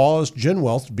actually caused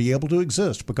GenWealth to be able to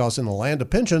exist, because in the land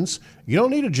of pensions, you don't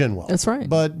need a GenWealth. That's right.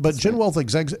 But GenWealth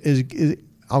is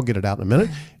I'll get it out in a minute.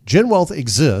 GenWealth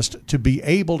exists to be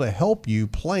able to help you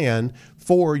plan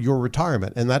for your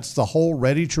retirement. And that's the whole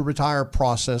ready to retire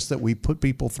process that we put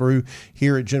people through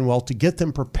here at GenWealth to get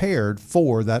them prepared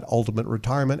for that ultimate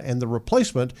retirement and the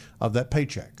replacement of that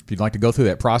paycheck. If you'd like to go through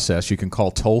that process, you can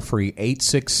call toll-free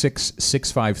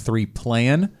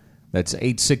 866-653-PLAN. That's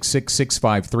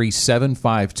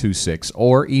 866-653-7526,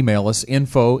 or email us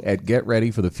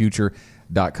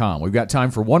info@getreadyforthefuture.com. We've got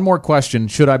time for one more question.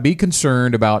 Should I be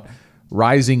concerned about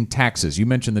rising taxes? You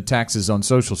mentioned the taxes on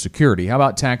Social Security. How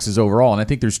about taxes overall? And I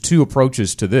think there's two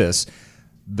approaches to this.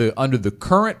 Under the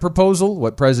current proposal,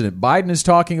 what President Biden is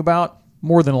talking about,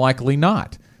 more than likely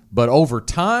not. But over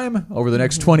time, over the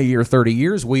next 20 or 30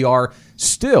 years, we are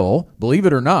still, believe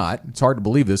it or not, it's hard to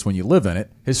believe this when you live in it,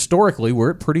 historically we're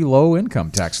at pretty low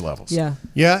income tax levels. Yeah,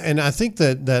 and I think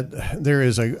that there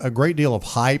is a great deal of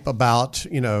hype about,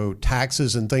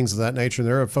 taxes and things of that nature.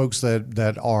 There are folks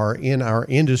that are in our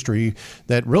industry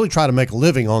that really try to make a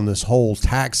living on this whole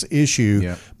tax issue.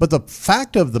 Yeah. But the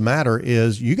fact of the matter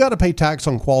is you got to pay tax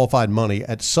on qualified money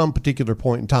at some particular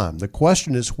point in time. The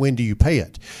question is, when do you pay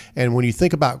it? And when you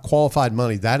think about qualified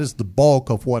money, that is the bulk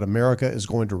of what America is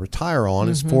going to retire on.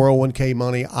 It's 401k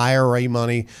money, IRA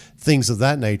money, things of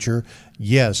that nature.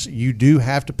 Yes, you do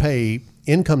have to pay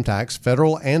income tax,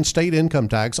 federal and state income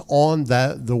tax, on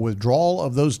the withdrawal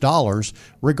of those dollars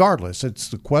regardless. It's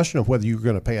the question of whether you're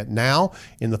going to pay it now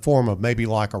in the form of maybe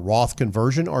like a Roth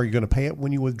conversion, or you're going to pay it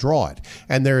when you withdraw it.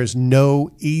 And there is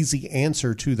no easy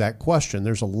answer to that question.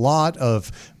 There's a lot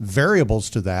of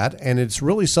variables to that, and it's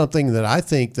really something that I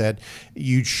think that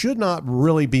you should not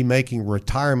really be making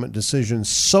retirement decisions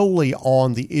solely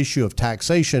on the issue of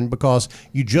taxation, because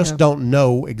you just don't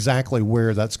know exactly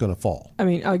where that's going to fall. I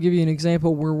mean, I'll give you an example.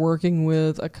 We're working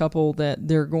with a couple that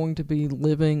they're going to be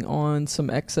living on some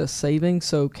excess savings,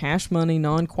 so cash money,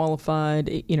 non-qualified,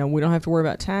 we don't have to worry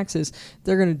about taxes.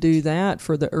 They're going to do that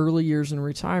for the early years in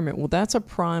retirement. Well, that's a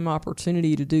prime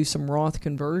opportunity to do some Roth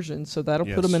conversion, so that'll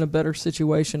put them in a better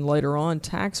situation later on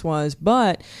tax-wise.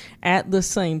 But at the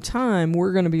same time,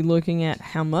 we're going to be looking at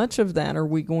how much of that are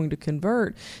we going to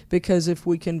convert, because if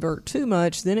we convert too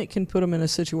much, then it can put them in a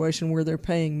situation where they're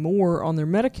paying more on their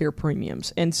Medicare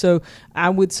premiums. And so I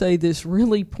would say this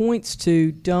really points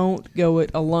to don't go it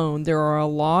alone. There are a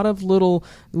lot of little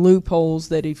loopholes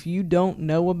that if you don't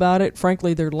know about it,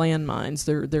 frankly, they're landmines.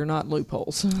 They're not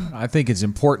loopholes. I think it's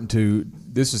important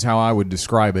this is how I would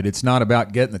describe it. It's not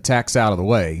about getting the tax out of the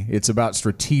way. It's about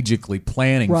strategically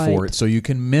planning for it so you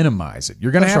can minimize it.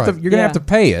 You're going to have to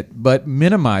pay it, but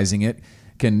minimizing it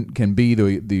can be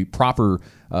the proper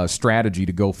strategy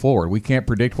to go forward. We can't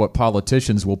predict what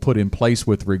politicians will put in place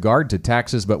with regard to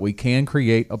taxes, but we can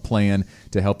create a plan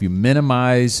to help you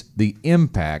minimize the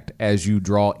impact as you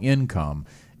draw income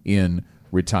in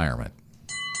retirement.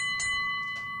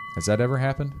 Has that ever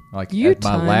happened? Like You at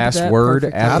my timed last that word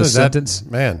perfectly. at How the does sentence?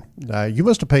 Man, you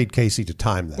must have paid Casey to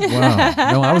time that.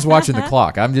 Wow. No, I was watching the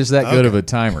clock. I'm just that good of a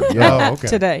timer. Yeah. Oh, okay.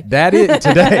 Today. That is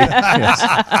today. Yes.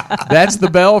 That's the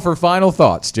bell for final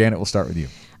thoughts. Janet, we'll start with you.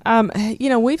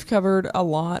 We've covered a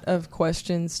lot of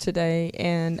questions today,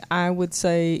 and I would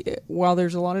say while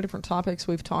there's a lot of different topics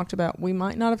we've talked about, we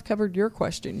might not have covered your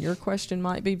question. Your question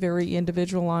might be very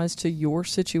individualized to your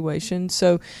situation.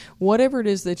 So whatever it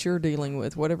is that you're dealing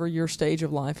with, whatever your stage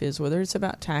of life is, whether it's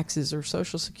about taxes or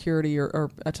Social Security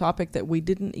or a topic that we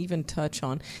didn't even touch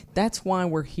on, that's why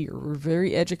we're here. We're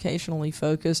very educationally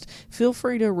focused. Feel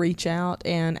free to reach out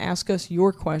and ask us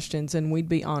your questions, and we'd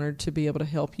be honored to be able to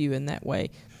help you in that way.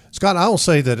 Scott, I will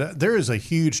say that there is a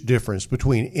huge difference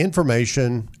between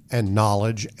information and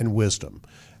knowledge and wisdom.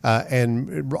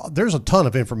 And there's a ton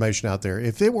of information out there.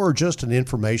 If it were just an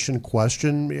information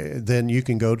question, then you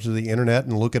can go to the internet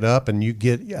and look it up and you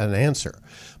get an answer.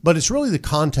 But it's really the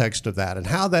context of that and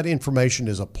how that information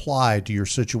is applied to your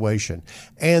situation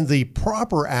and the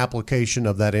proper application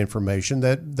of that information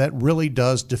that really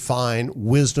does define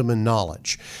wisdom and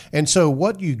knowledge. And so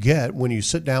what you get when you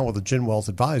sit down with a GenWealth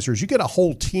advisor is you get a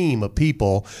whole team of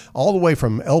people all the way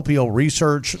from LPL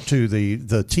research to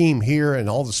the team here and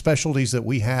all the specialties that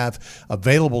we have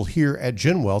available here at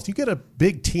GenWealth. You get a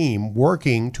big team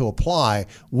working to apply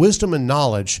wisdom and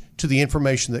knowledge to the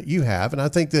information that you have. And I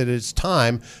think that it's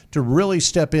time to really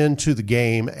step into the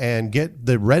game and get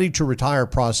the ready to retire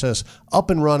process up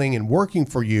and running and working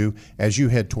for you as you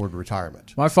head toward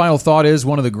retirement. My final thought is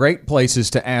one of the great places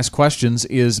to ask questions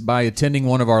is by attending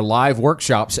one of our live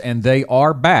workshops, and they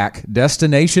are back.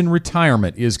 Destination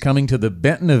Retirement is coming to the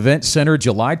Benton Event Center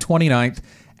July 29th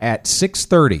at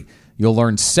 6:30. You'll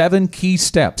learn 7 key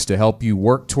steps to help you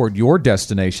work toward your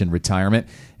destination retirement.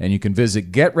 And you can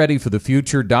visit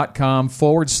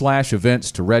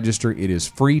getreadyforthefuture.com/events to register. It is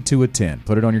free to attend.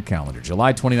 Put it on your calendar.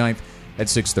 July 29th at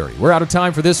 6:30. We're out of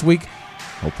time for this week.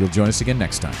 Hope you'll join us again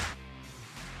next time.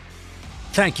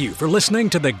 Thank you for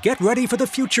listening to the Get Ready for the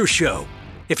Future show.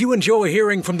 If you enjoy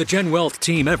hearing from the GenWealth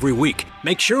team every week,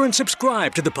 make sure and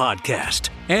subscribe to the podcast.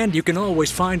 And you can always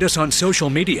find us on social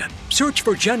media. Search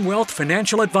for GenWealth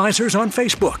Financial Advisors on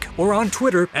Facebook or on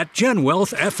Twitter at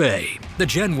GenWealthFA. The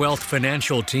GenWealth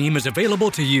Financial team is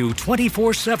available to you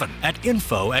 24/7 at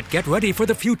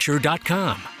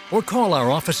info@getreadyforthefuture.com or call our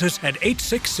offices at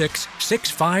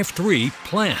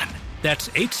 866-653-PLAN.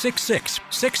 That's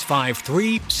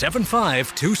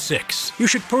 866-653-7526. You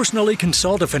should personally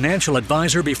consult a financial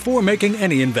advisor before making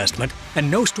any investment,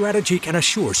 and no strategy can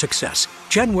assure success.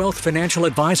 GenWealth Financial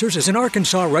Advisors is an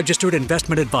Arkansas-registered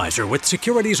investment advisor with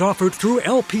securities offered through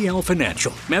LPL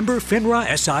Financial, member FINRA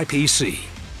SIPC.